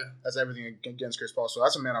round. Yeah. That's everything against Chris Paul. So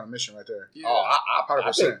that's a man on a mission right there. Yeah. Oh, I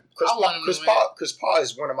 100%. think I want him to win. Chris Paul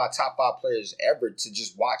is one of my top 5 players ever to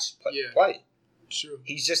just watch Yeah. play. True.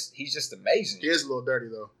 He's just amazing. He is a little dirty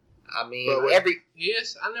though. I mean, But wait. every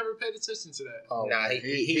Yes, I never paid attention to that. Oh, nah, man.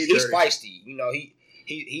 he's dirty. feisty. You know,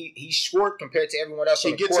 he's short compared to everyone else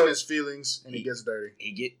on He the gets court. in his feelings and he gets dirty.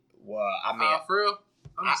 He get I mean, For real?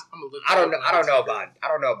 I'm gonna look. I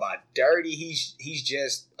don't know about dirty. He's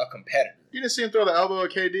just a competitor. You didn't see him throw the elbow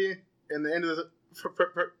at KD in the end of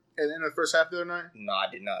the first half the other night. No, I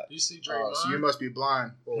did not. You see Draymond? So you must be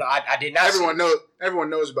blind. Well, No, I did not. Everyone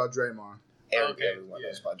knows about Draymond. Everyone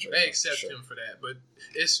knows about Draymond. They accept for sure. him for that, but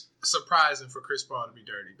it's surprising for Chris Paul to be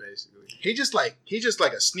dirty, basically. He's just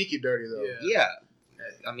like a sneaky dirty though. Yeah. Yeah,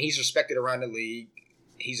 I mean, he's respected around the league.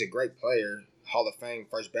 He's a great player, Hall of Fame,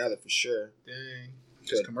 first ballot for sure. Dang.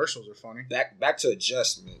 His commercials are funny. Back to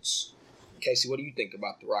adjustments. Casey, what do you think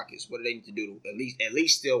about the Rockets? What do they need to do to at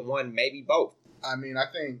least steal one, maybe both? I mean, I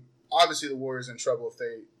think obviously the Warriors in trouble if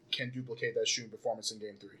they can duplicate that shooting performance in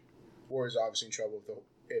Game 3. Warriors obviously in trouble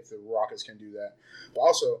if the Rockets can do that. But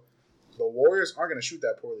also, the Warriors aren't going to shoot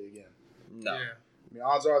that poorly again. No. Yeah. I mean,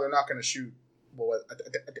 odds are they're not going to shoot. Well,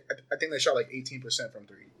 I think they shot like 18% from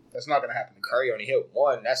 3. That's not going to happen. Curry only hit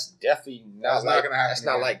one. That's definitely That's not gonna happen That's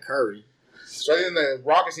not again. like Curry. So I think the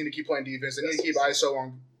Rockets need to keep playing defense. They need to keep ISO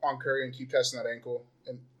on Curry and keep testing that ankle.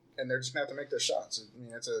 And they're just going to have to make their shots. I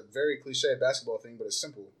mean, it's a very cliche basketball thing, but it's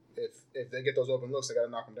simple. If they get those open looks, they got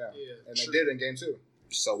to knock them down. Yeah, and true. they did in Game 2.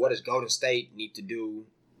 So what does Golden State need to do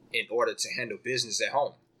in order to handle business at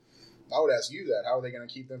home? I would ask you that. How are they going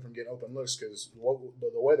to keep them from getting open looks? Because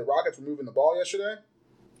the way the Rockets were moving the ball yesterday,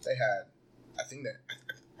 they had, I think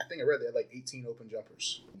I read they had like 18 open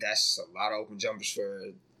jumpers, That's a lot of open jumpers for.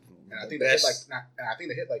 and I the think best.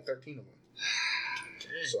 they hit like 13 of them. Dang.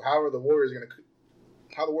 So how are the Warriors going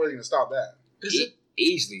to stop that? Is it?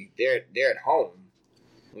 Easily. They're at home.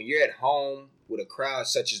 When you're at home with a crowd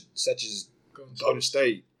such as Golden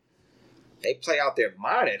State, they play out their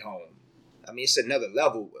mind at home. I mean, it's another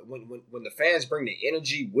level. When the fans bring the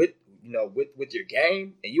energy with your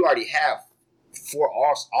game, and you already have 4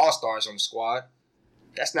 all-stars on the squad,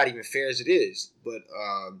 that's not even fair as it is. But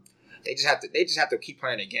they just have to keep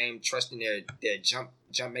playing the game, trusting their jump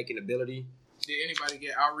making ability. Did anybody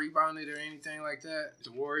get out rebounded or anything like that?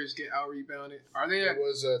 The Warriors get out rebounded. Are they? It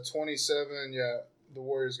was a 27. Yeah, the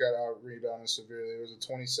Warriors got out rebounded severely. It was a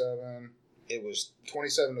 27. It was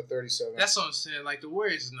 27 to 37. That's what I'm saying. Like the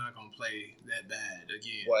Warriors is not gonna play that bad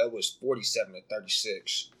again. it was 47 to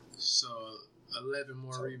 36. So 11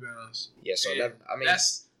 more rebounds. Yeah, so Yeah, 11,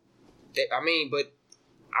 I mean, but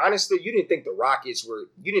honestly, you didn't think they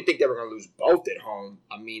were going to lose both at home.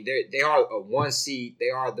 I mean, they are a 1 seed. They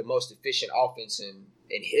are the most efficient offense in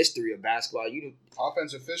history of basketball.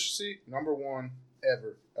 Offensive efficiency, number 1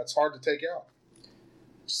 ever. That's hard to take out.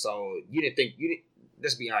 So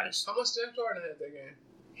let's be honest. how much James Harden had that game?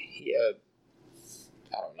 Yeah,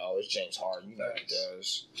 I don't know. It's James Harden. You know what he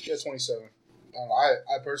does. Yeah, 27.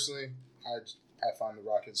 I personally, I find the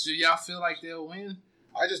Rockets. Do y'all feel like they'll win?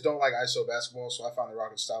 I just don't like ISO basketball, so I find the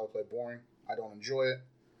Rockets style of play boring. I don't enjoy it.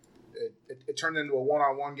 It turned into a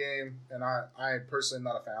one-on-one game, and I personally am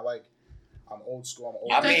not a fan. I'm old school. I'm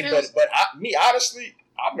old. I mean, me honestly,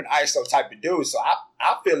 I'm an ISO type of dude, so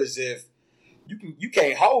I feel as if you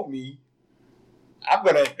can't hold me. I'm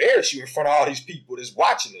gonna embarrass you in front of all these people that's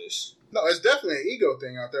watching us. No, it's definitely an ego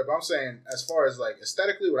thing out there, but I'm saying as far as like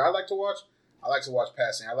aesthetically, what I like to watch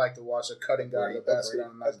passing. I like to watch a cutting guy to the basket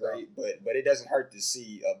on a nice down. But it doesn't hurt to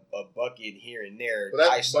see a bucket here and there. But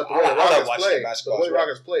the way the Rockets play,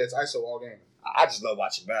 Rockets play, it's ISO all game. I just love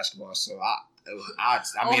watching basketball, so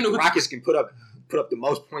I mean, know the Rockets can put up the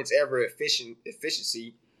most points ever,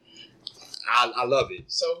 efficiency. I love it.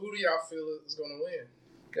 So who do y'all feel is going to win?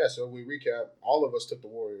 Yeah, so we recap. All of us took the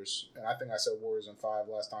Warriors, and I think I said Warriors in 5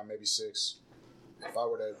 last time, maybe 6. If I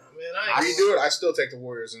were to redo it, I still take the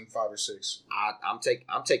Warriors in 5 or 6. I'm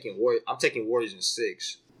taking Warriors in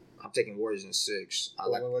 6. I'm taking Warriors in 6.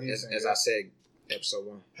 What do you think, as I said, episode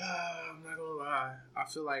 1. I'm not gonna lie. I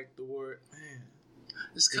feel like the Warriors. Man,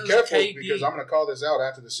 It's Be because careful KD. because I'm gonna call this out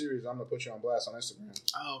after the series. I'm gonna put you on blast on Instagram.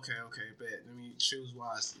 Oh, okay, bet. Let me choose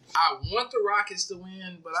wisely. I want the Rockets to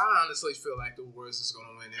win, but I honestly feel like the Warriors is going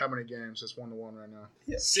to win it. How many games? It's 1-1 right now.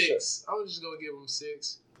 Yeah, 6. I'm just going to give them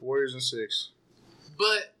 6. Warriors in 6.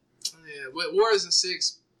 But, yeah, with Warriors in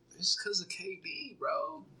 6, it's because of KD,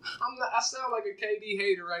 bro. I sound like a KD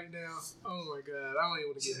hater right now. Oh, my God. I don't even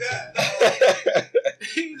want to get into that.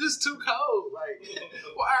 He's just too cold. Like,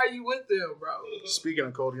 why are you with them, bro? Speaking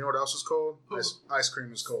of cold, you know what else is cold? Ice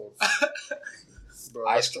cream is cold. Bro,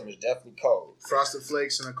 Ice cream is definitely cold. Frosted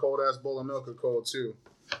Flakes and a cold-ass bowl of milk are cold, too.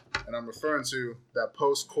 And I'm referring to that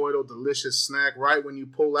post-coital delicious snack right when you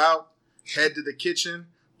pull out, head to the kitchen,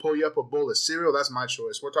 pull you up a bowl of cereal. That's my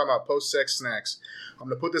choice. We're talking about post-sex snacks. I'm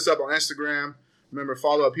going to put this up on Instagram. Remember,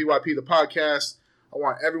 follow up PYP the podcast. I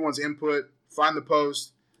want everyone's input. Find the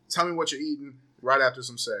post. Tell me what you're eating right after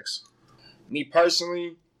some sex. Me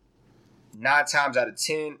personally, 9 times out of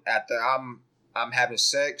 10, after I'm having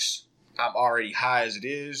sex, I'm already high as it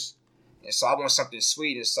is, and so I want something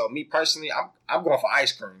sweet. And so me personally, I'm going for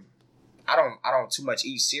ice cream. I don't too much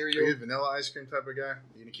eat Are cereal. you a vanilla ice cream type of guy?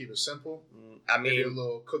 You gonna keep it simple? I Maybe a mean,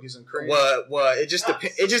 little cookies and cream. well, it just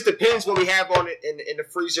depends what we have on it in the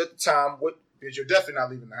freezer at the time. Because you're definitely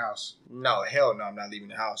not leaving the house. No, hell no, I'm not leaving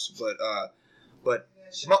the house. But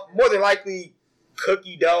more than likely,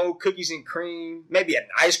 cookie dough, cookies and cream, maybe an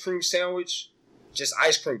ice cream sandwich, just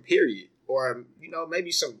ice cream, period. Or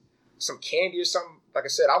maybe some candy or something. Like I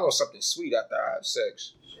said, I want something sweet after I have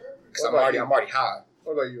sex because I'm already high.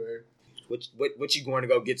 What about you, Abe? What you going to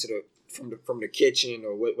go get from the kitchen,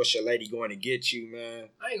 or what's your lady going to get you, man?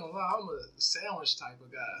 I ain't gonna lie, I'm a sandwich type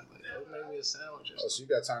of guy. Like, make me a sandwich or something. Oh, so you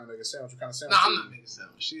got time to make a sandwich? What kind of No, sandwich? I'm not making a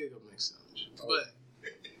sandwich. She'll go make a sandwich.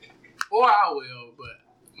 Or I will, but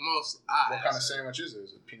What kind of sandwich is it?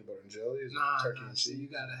 Is it peanut butter and jelly? Is it turkey and cheese? You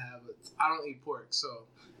gotta have it. I don't eat pork, so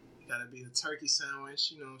you gotta be a turkey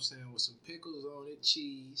sandwich, you know what I'm saying, with some pickles on it,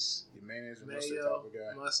 cheese, Your mayonnaise and mustard mayo, type of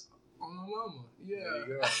guy. on my mama. Yeah. There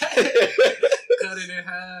you go. Cut it in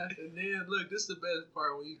half, and then look, this is the best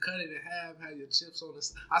part. When you cut it in half, have your chips on the.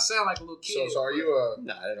 I sound like a little kid. So are you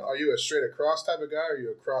Not at all. are you a straight across type of guy, or are you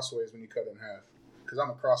a crossways when you cut it in half? Because I'm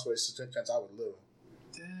a crossways since I was little.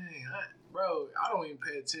 Dang, bro, I don't even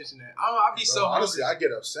pay attention to that. I be so honestly, hungry. I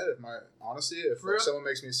get upset if someone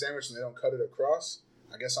makes me a sandwich and they don't cut it across.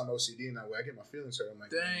 I guess I'm OCD in that way. I get my feelings hurt. I'm like,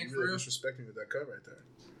 Dang, you for really real? disrespecting me with that cut right there.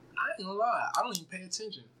 I ain't gonna lie, I don't even pay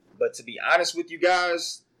attention. But to be honest with you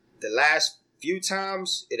guys, the last few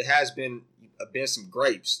times it has been some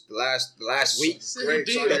grapes. The last week.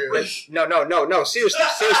 Grapes You on did. here. No. Seriously.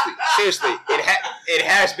 It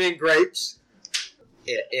has been grapes.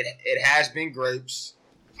 It has been grapes.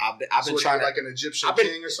 I've been trying to like an Egyptian I've been-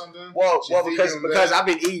 king or something. Well, She's because vegan because that?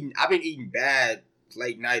 I've been eating bad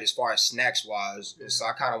late night as far as snacks wise, and so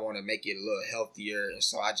I kind of want to make it a little healthier, and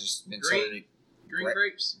so I just been turning it Green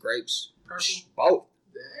grapes, grapes, purple. both.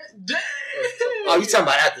 Dang. Oh, you talking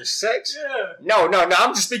about after sex? Yeah. No.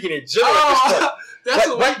 I'm just speaking in general. At this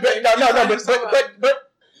point. That's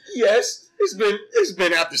but yes, it's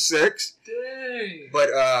been after sex. Dang. But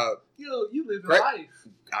You live Grape- life.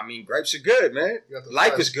 I mean, grapes are good, man. You got the Life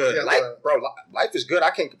fresh- is good. you got Life is good.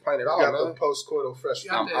 I can't complain at You all, got man. the post-coital fresh You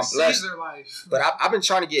fruit. got that I'm blessed. Caesar life. But I've been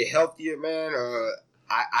trying to get healthier, man.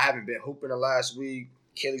 I haven't been hooping the last week.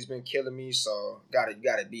 Kelly's been killing me, so you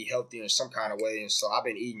gotta be healthy in some kind of way. And so I've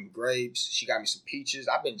been eating grapes. She got me some peaches.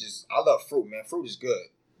 I love fruit, man. Fruit is good.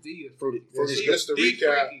 Fruit is good. Just to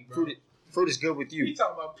recap, Fruit is good with You you.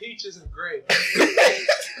 talking about peaches and grapes.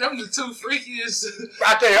 Them the two freakiest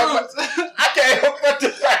I can't help fruits. I can't help but to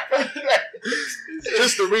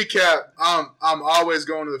just to recap, I'm always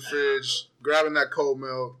going to the fridge, grabbing that cold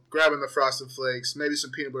milk, grabbing the Frosted Flakes, maybe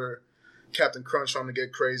some peanut butter, Captain Crunch on to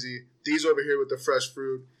get crazy. These over here with the fresh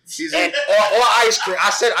fruit. These or ice cream. I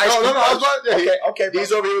said ice cream. No, I was about to, Okay.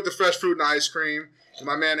 These over here with the fresh fruit and ice cream. And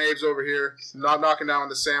my man Abe's over here, knocking down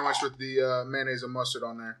the sandwich with the mayonnaise and mustard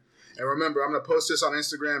on there. And remember, I'm going to post this on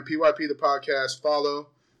Instagram, PYP the podcast. Follow,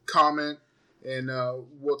 comment, and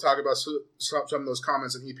we'll talk about some of those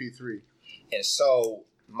comments in EP3. And so,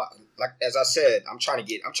 like as I said, I'm trying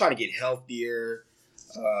to get healthier.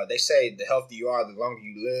 They say the healthier you are, the longer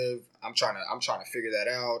you live. I'm trying to figure that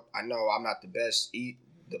out. I know I'm not the best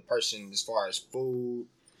person as far as food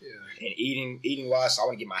and eating wise. So I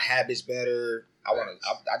want to get my habits better.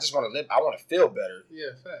 I just want to live. I want to feel better. Yeah,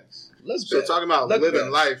 facts. So talking about living better.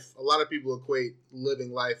 life, a lot of people equate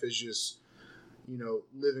living life as just,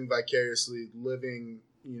 living vicariously, living,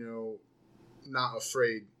 not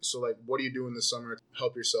afraid. So like, what do you do in the summer to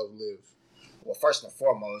help yourself live? Well, first and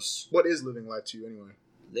foremost, What is living life to you anyway?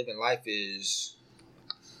 living life is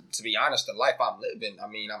to be honest, the life I'm living, I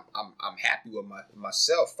mean, I'm happy with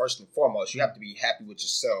myself first and foremost. You have to be happy with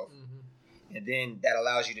yourself, and then that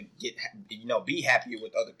allows you to get, be happier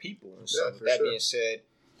with other people. And so, with that being said,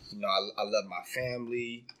 I love my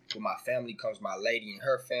family. With my family comes my lady and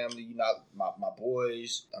her family. My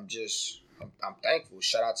boys. I'm thankful.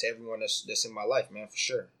 Shout out to everyone that's in my life, man, for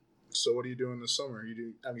sure. So what are you doing this summer? You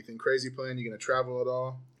do anything crazy planned? You gonna travel at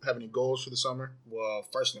all? Have any goals for the summer? Well,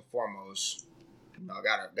 first and foremost, I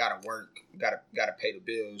gotta work, gotta pay the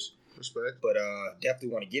bills. Respect. But definitely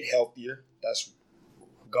want to get healthier. That's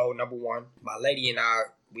goal number one. My lady and I,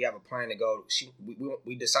 we have a plan to go.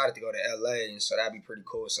 We decided to go to LA, and so that'd be pretty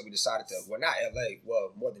cool. So we decided to, well, not LA,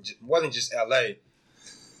 well, more than just LA.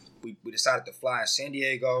 We decided to fly in San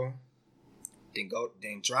Diego,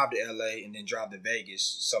 then drive to LA, and then drive to Vegas.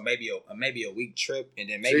 So maybe a week trip, and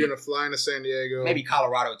then maybe. So you're gonna fly into San Diego, maybe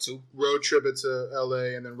Colorado too. Road trip it to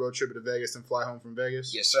LA, and then road trip it to Vegas, and fly home from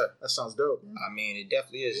Vegas. Yes, sir. That sounds dope. I mean, it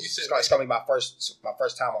definitely is. It's gonna be my first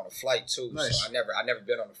time on a flight too. Nice. So I never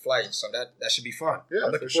been on a flight, so that should be fun. Yeah,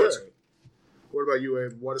 I'm looking for forward sure. to it. What about you,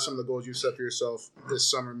 Abe? What are some of the goals you set for yourself this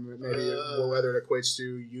summer? Maybe whether it equates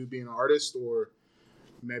to you being an artist, or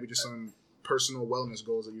maybe just some personal wellness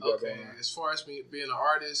goals that you got going on. As far as me being an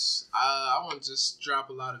artist, I want to just drop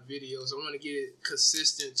a lot of videos. I want to get it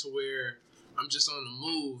consistent to where I'm just on the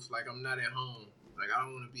move, like I'm not at home. Like I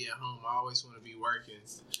don't want to be at home. I always want to be working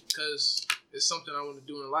because it's something I want to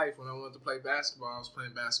do in life. When I wanted to play basketball, I was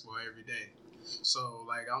playing basketball every day. So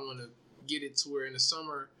like I want to get it to where in the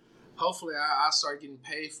summer, hopefully I start getting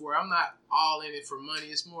paid for it. I'm not all in it for money.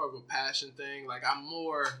 It's more of a passion thing. Like I'm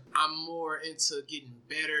more into getting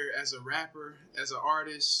better as a rapper, as an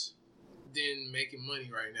artist, than making money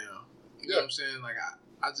right now. You know what I'm saying? Like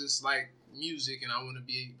I just like music, and I want to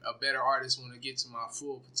be a better artist, want to get to my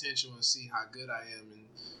full potential and see how good I am, and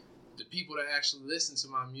the people that actually listen to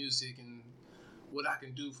my music and what I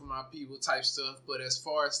can do for my people type stuff. But as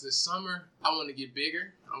far as this summer, I want to get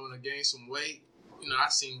bigger. I want to gain some weight. I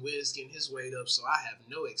seen Wiz getting his weight up, so I have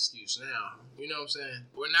no excuse now. You know what I'm saying?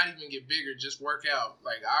 Or not even get bigger, just work out.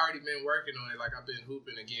 Like, I already been working on it. Like, I've been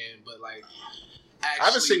hooping again, but, like, actually... I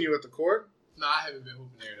haven't seen you at the court. No, I haven't been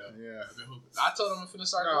hooping there, though. Yeah. I've been hooping. I told him I'm finna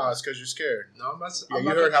start No, going. it's because you're scared. No, I'm about to... Yeah, you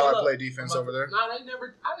heard how I play defense over there? No, I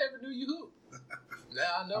never knew you hoop. Nah,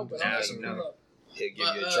 I know, but I'm just pull up. He'll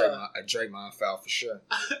give you a Draymond foul for sure.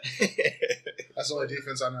 That's the only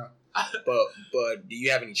defense I know. But do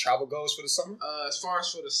you have any travel goals for the summer? As far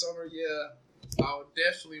as for the summer, yeah, I would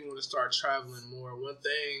definitely want to start traveling more. One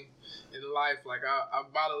thing in life, like I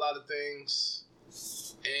bought a lot of things,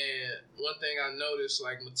 and one thing I noticed,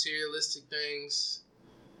 like materialistic things,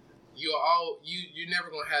 you're never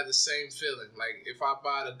gonna have the same feeling. Like if I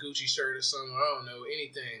bought a Gucci shirt or something, I don't know,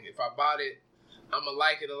 anything. If I bought it, I'm gonna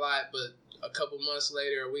like it a lot, but a couple months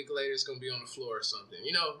later, a week later, it's gonna be on the floor or something.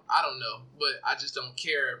 I don't know, but I just don't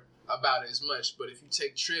care about it as much. But if you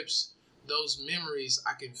take trips, those memories,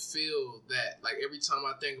 I can feel that. Like every time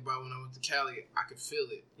I think about when I went to Cali, I can feel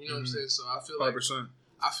it. You know what I'm saying? So I feel 100%.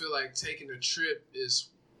 like taking a trip is,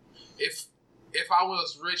 if I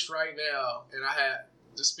was rich right now and I had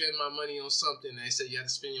to spend my money on something, they said you have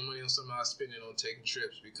to spend your money on something, I'd spend it on taking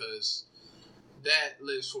trips, because that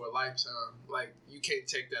lives for a lifetime. Like, you can't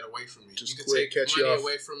take that away from me. Just you can take money you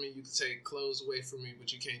away from me, you can take clothes away from me,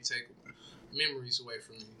 but you can't take memories away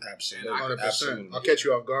from me. Absolutely. 100%. I'll catch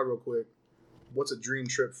you off guard real quick. What's a dream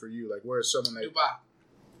trip for you? Like, where is someone that... Dubai.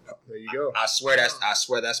 There you go. I swear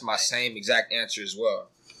that's my same exact answer as well.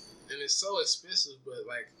 And it's so expensive, but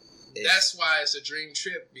like... That's why it's a dream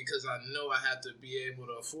trip, because I know I have to be able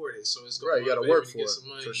to afford it. So it's going right, you got to work for it,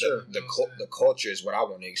 for sure. The culture is what I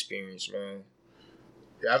want to experience, man.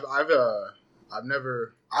 Yeah, I've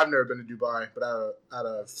never been to Dubai, but I had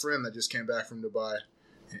a friend that just came back from Dubai,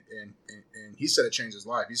 and he said it changed his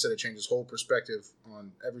life. He said it changed his whole perspective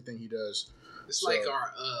on everything he does. It's like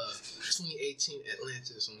our 2018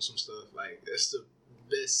 Atlantis on some stuff. Like, that's the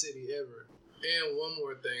best city ever. And one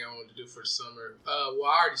more thing I wanted to do for the summer. Well,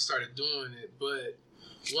 I already started doing it, but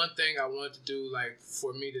one thing I wanted to do, like,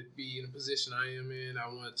 for me to be in the position I am in, I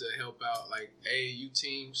wanted to help out, like, AAU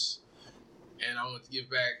teams. And I want to give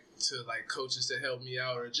back to, like, coaches that help me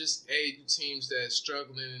out, or just AAU teams that's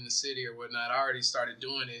struggling in the city or whatnot. I already started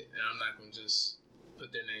doing it, and I'm not going to just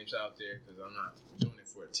put their names out there because I'm not doing it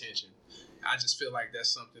for attention. I just feel like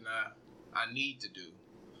that's something I need to do.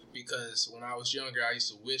 Because when I was younger, I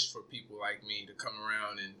used to wish for people like me to come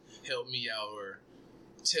around and help me out, or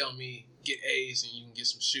tell me, get A's and you can get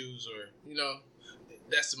some shoes, or,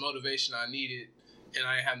 that's the motivation I needed. and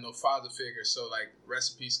I ain't have no father figure. So like,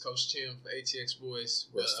 rest in peace, Coach Tim for ATX Boys.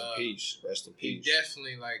 Rest in peace. Rest in He peace.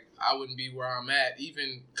 definitely, like, I wouldn't be where I'm at,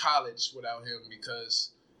 even college, without him,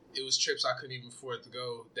 because it was trips I couldn't even afford to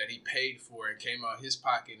go that he paid for and came out his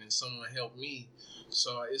pocket, and someone helped me.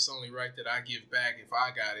 So it's only right that I give back if I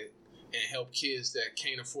got it and help kids that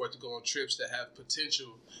can't afford to go on trips that have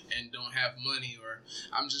potential and don't have money. Or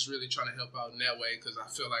I'm just really trying to help out in that way, because I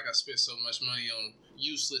feel like I spent so much money on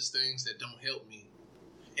useless things that don't help me.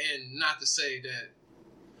 And not to say that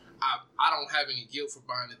I don't have any guilt for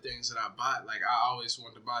buying the things that I bought. Like, I always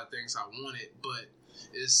wanted to buy the things I wanted, but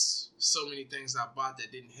it's so many things I bought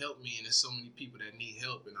that didn't help me, and there's so many people that need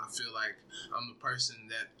help, and I feel like I'm the person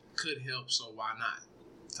that could help, so why not?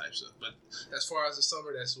 Type stuff. But as far as the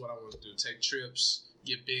summer, that's what I want to do. Take trips,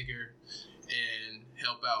 get bigger, and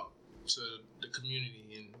help out to the community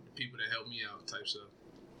and the people that help me out type stuff.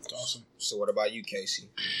 That's awesome. So what about you, Casey?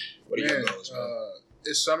 What are your goals, man?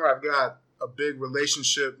 This summer I've got a big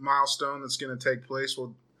relationship milestone that's going to take place.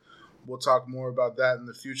 We'll talk more about that in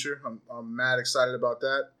the future. I'm mad excited about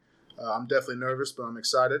that. I'm definitely nervous, but I'm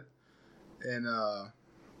excited. And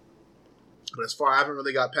but as far I haven't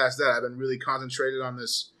really got past that. I've been really concentrated on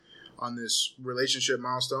this relationship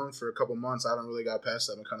milestone for a couple months. I haven't really got past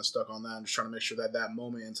that. I've been kind of stuck on that. I'm just trying to make sure that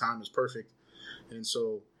moment in time is perfect. And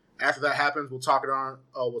so after that happens, we'll talk about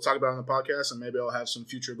it on the podcast, and maybe I'll have some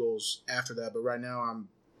future goals after that. But right now, I'm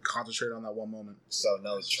concentrated on that one moment. So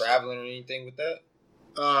no traveling or anything with that?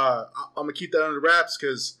 I'm gonna keep that under wraps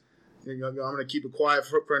because I'm gonna keep it quiet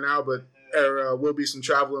for now. But there will be some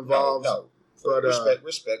travel involved. No. But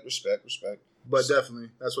respect. But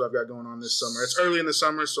definitely, that's what I've got going on this summer. It's early in the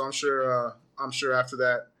summer, so I'm sure after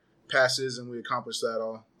that passes and we accomplish that,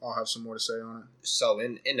 I'll have some more to say on it. So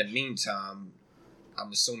in the meantime,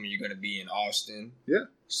 I'm assuming you're going to be in Austin. Yeah.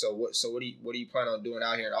 So what do you plan on doing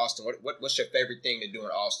out here in Austin? What's your favorite thing to do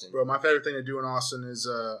in Austin? Bro, my favorite thing to do in Austin is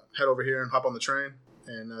head over here and hop on the train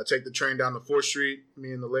and take the train down to 4th Street.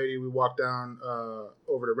 Me and the lady, we walk down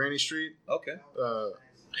over to Rainey Street. Okay.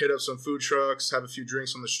 Hit up some food trucks, have a few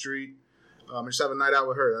drinks on the street, and just have a night out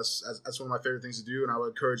with her. That's one of my favorite things to do, and I would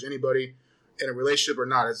encourage anybody in a relationship or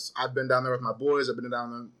not. I've been down there with my boys. I've been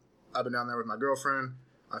down there with my girlfriend.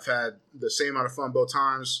 I've had the same amount of fun both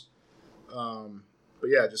times. But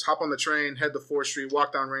yeah, just hop on the train, head to 4th Street,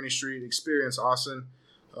 walk down Rainey Street, experience Austin.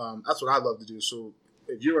 That's what I love to do. So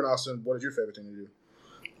if you're in Austin, what is your favorite thing to do?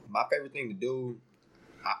 My favorite thing to do,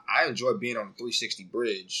 I enjoy being on the 360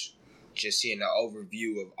 bridge, just seeing the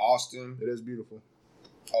overview of Austin. It is beautiful.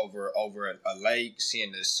 Over a lake,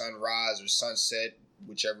 seeing the sunrise or sunset,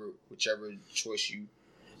 whichever choice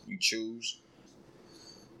you choose.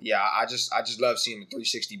 Yeah, I just love seeing the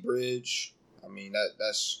 360 bridge. I mean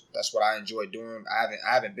that's what I enjoy doing.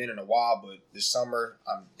 I haven't been in a while, but this summer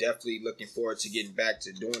I'm definitely looking forward to getting back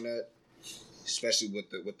to doing that, especially with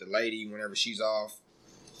the lady whenever she's off.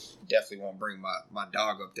 Definitely won't bring my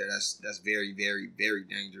dog up there. That's very, very, very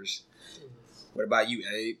dangerous. What about you,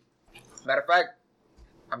 Abe? Matter of fact,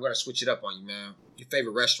 I'm gonna switch it up on you, man. Your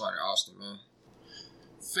favorite restaurant in Austin, man?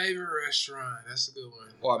 Favorite restaurant? That's a good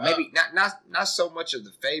one. Or maybe not so much of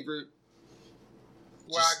the favorite.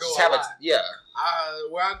 Where I go a lot.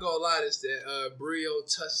 Where I go a lot is the Brio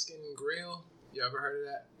Tuscan Grill. You ever heard of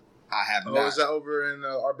that? I have not. Oh, is that over in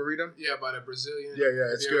Arboretum? Yeah, by the Brazilian.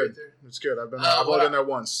 Yeah, it's good. It's good. I've only been there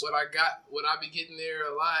once. What I be getting there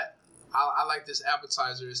a lot, I like this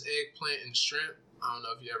appetizer. It's eggplant and shrimp. I don't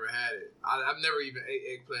know if you ever had it. I've never even ate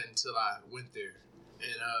eggplant until I went there.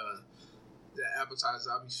 And the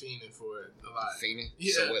appetizer, I'll be fiending for it a lot. Fiending?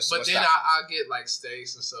 Yeah, but then I'll get like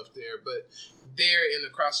steaks and stuff there. But there in the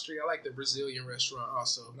cross street, I like the Brazilian restaurant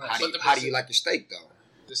also. How do you like your steak, though?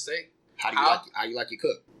 The steak? How you like your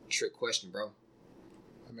cook? Trick question, bro.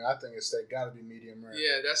 I mean, I think a steak got to be medium rare.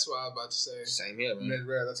 Yeah, that's what I was about to say. Same here, man.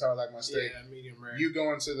 Mid-rare, that's how I like my steak. Yeah, medium rare. You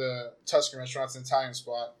go into the Tuscan restaurants, an Italian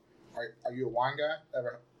spot, are you a wine guy?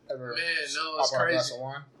 Ever Man, no, hop it's on a crazy. glass of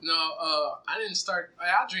wine? No, I didn't start.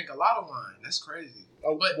 I drink a lot of wine. That's crazy.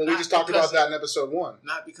 Oh, but we just talked about that in episode 1.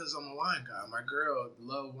 Not because I'm a wine guy. My girl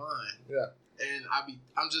love wine. Yeah. And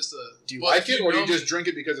I'm just a. Do you like it, or do you just drink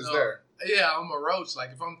it because it's there? Yeah, I'm a roach.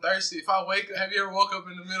 Like, if I'm thirsty, if I wake up, have you ever woke up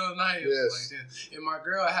in the middle of the night? Yes. Like that? And my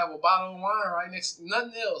girl, I have a bottle of wine right next,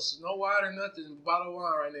 nothing else, no water, nothing, a bottle of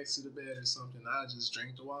wine right next to the bed or something. I just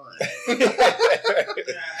drink the wine.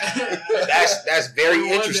 That's very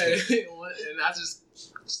interesting. And I just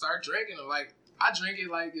start drinking it. Like, I drink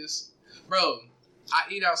it like it's, bro, I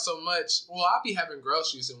eat out so much. Well, I be having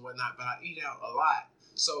groceries and whatnot, but I eat out a lot.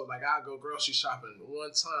 So, like, I go grocery shopping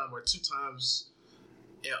 1 time or 2 times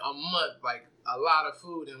in a month, like a lot of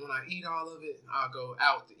food. And when I eat all of it, I'll go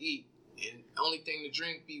out to eat And the only thing to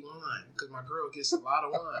drink be wine, because my girl gets a lot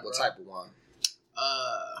of wine. What bro. type of wine?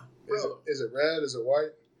 Bro, Is it red? Is it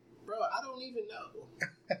white? bro, I don't even know.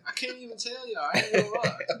 I can't even tell y'all. I ain't gonna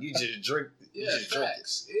lie. You just drink. You Yeah, just drink it.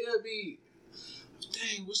 facts. It'll be.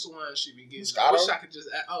 Dang, what's the wine she be getting? Moscato? I wish I could just.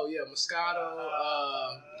 Oh yeah, Moscato.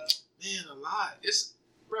 Man, a lot. It's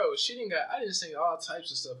bro. She didn't got. I didn't see all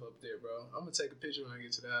types of stuff up there, bro. I'm gonna take a picture when I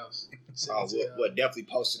get to the house. Send it to y'all. We'll definitely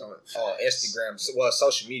post it on Instagram. Well,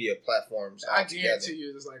 social media platforms. I altogether. guarantee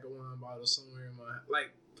you, there's like a wine bottle somewhere in my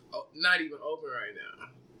not even open right now,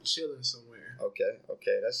 chilling somewhere.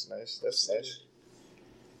 Okay, that's nice. That's nice.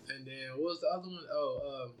 And then what was the other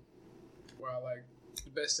one? Where I like the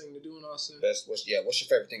best thing to do in Austin. What's your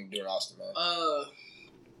favorite thing to do in Austin, man?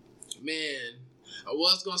 Man, I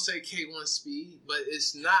was gonna say K1 Speed, but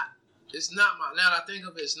it's not. It's not my. Now that I think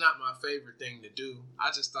of it, it's not my favorite thing to do.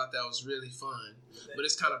 I just thought that was really fun, but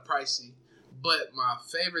it's kind of pricey. But my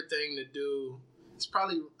favorite thing to do is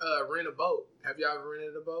probably rent a boat. Have y'all ever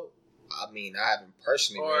rented a boat? I mean, I haven't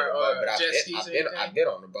personally Or- rented a boat, or but I've been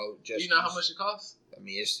on the boat. Do you know how much it costs? I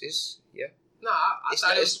mean, it's yeah. No, I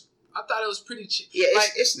thought it was pretty cheap. Yeah,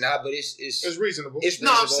 Like, it's not, but it's reasonable. It's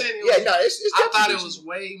No, I'm reasonable. saying it was- it's I thought definitely it was reasonable.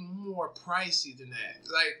 way more pricey than that.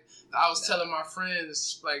 Like I was telling my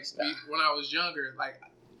friends, like when I was younger, like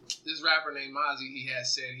this rapper named Mozzie, he had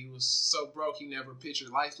said he was so broke he never pictured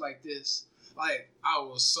life like this. Like I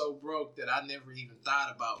was so broke that I never even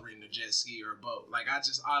thought about renting a jet ski or a boat. Like I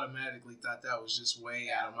just automatically thought that was just way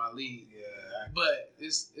out of my league. Yeah. But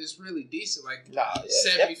it's really decent. Like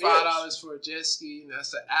 $75 for a jet ski, and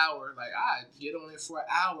that's an hour. Like I'd get on it for an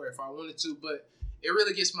hour if I wanted to, but it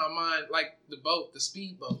really gets my mind, like the boat, the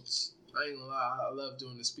speed boats. I ain't gonna lie, I love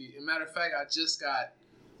doing the speed. As a matter of fact, I just got,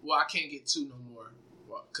 I can't get two no more.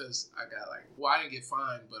 Because I got I didn't get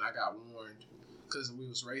fined, but I got warned because we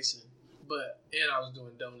was racing. And I was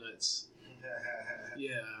doing donuts.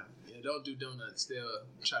 Yeah, don't do donuts. They'll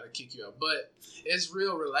try to kick you out. But it's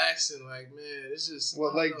real relaxing. Like, man, it's just.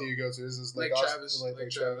 What lake do you go to? Is this Lake Travis? Lake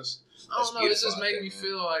Travis. I don't know. It's just making me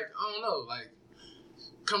feel like, I don't know, like,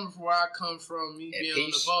 coming from where I come from, me being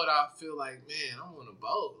on the boat, I feel like, man, I'm on a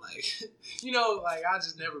boat. Like, like, I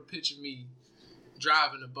just never pictured me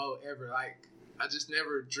driving a boat ever. Like, I just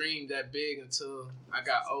never dreamed that big until I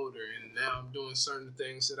got older, and now I'm doing certain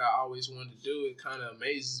things that I always wanted to do. It kind of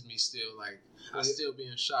amazes me still. Like, I still be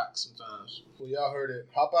in shock sometimes. Well, y'all heard it.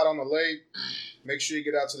 Hop out on the lake. Make sure you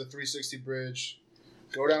get out to the 360 bridge.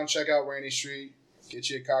 Go down, check out Rainy Street. Get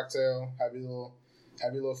you a cocktail. Have your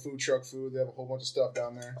little food truck food. They have a whole bunch of stuff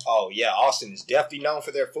down there. Oh yeah, Austin is definitely known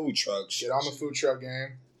for their food trucks. Get on the food truck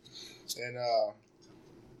game,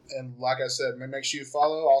 and like I said, make sure you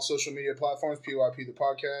follow all social media platforms. PYP the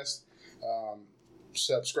podcast.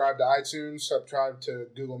 Subscribe to iTunes. Subscribe to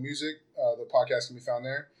Google Music. The podcast can be found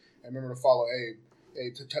there. And remember to follow Abe.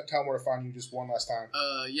 Abe, tell them where to find you just one last time.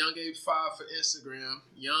 Young Abe 5 for Instagram.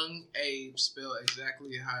 Young Abe spelled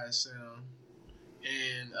exactly how it sounds.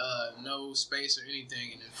 And no space or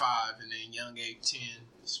anything, and then 5, and then Young Abe 10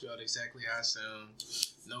 spelled exactly how it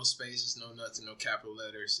sounds. No spaces, no nothing, no capital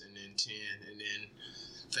letters, and then 10, and then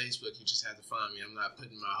Facebook. You just have to find me. I'm not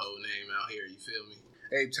putting my whole name out here. You feel me?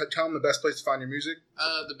 Hey, tell them the best place to find your music.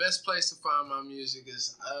 The best place to find my music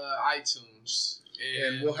is iTunes,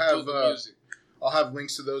 and we'll have Google Music. I'll have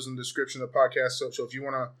links to those in the description of the podcast. So if you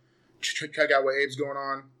want to check out what Abe's going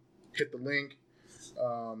on, hit the link.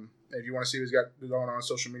 If you want to see what he's got going on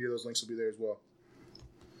social media, those links will be there as well.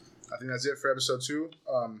 I think that's it for episode 2.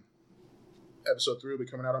 Episode 3 will be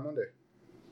coming out on Monday.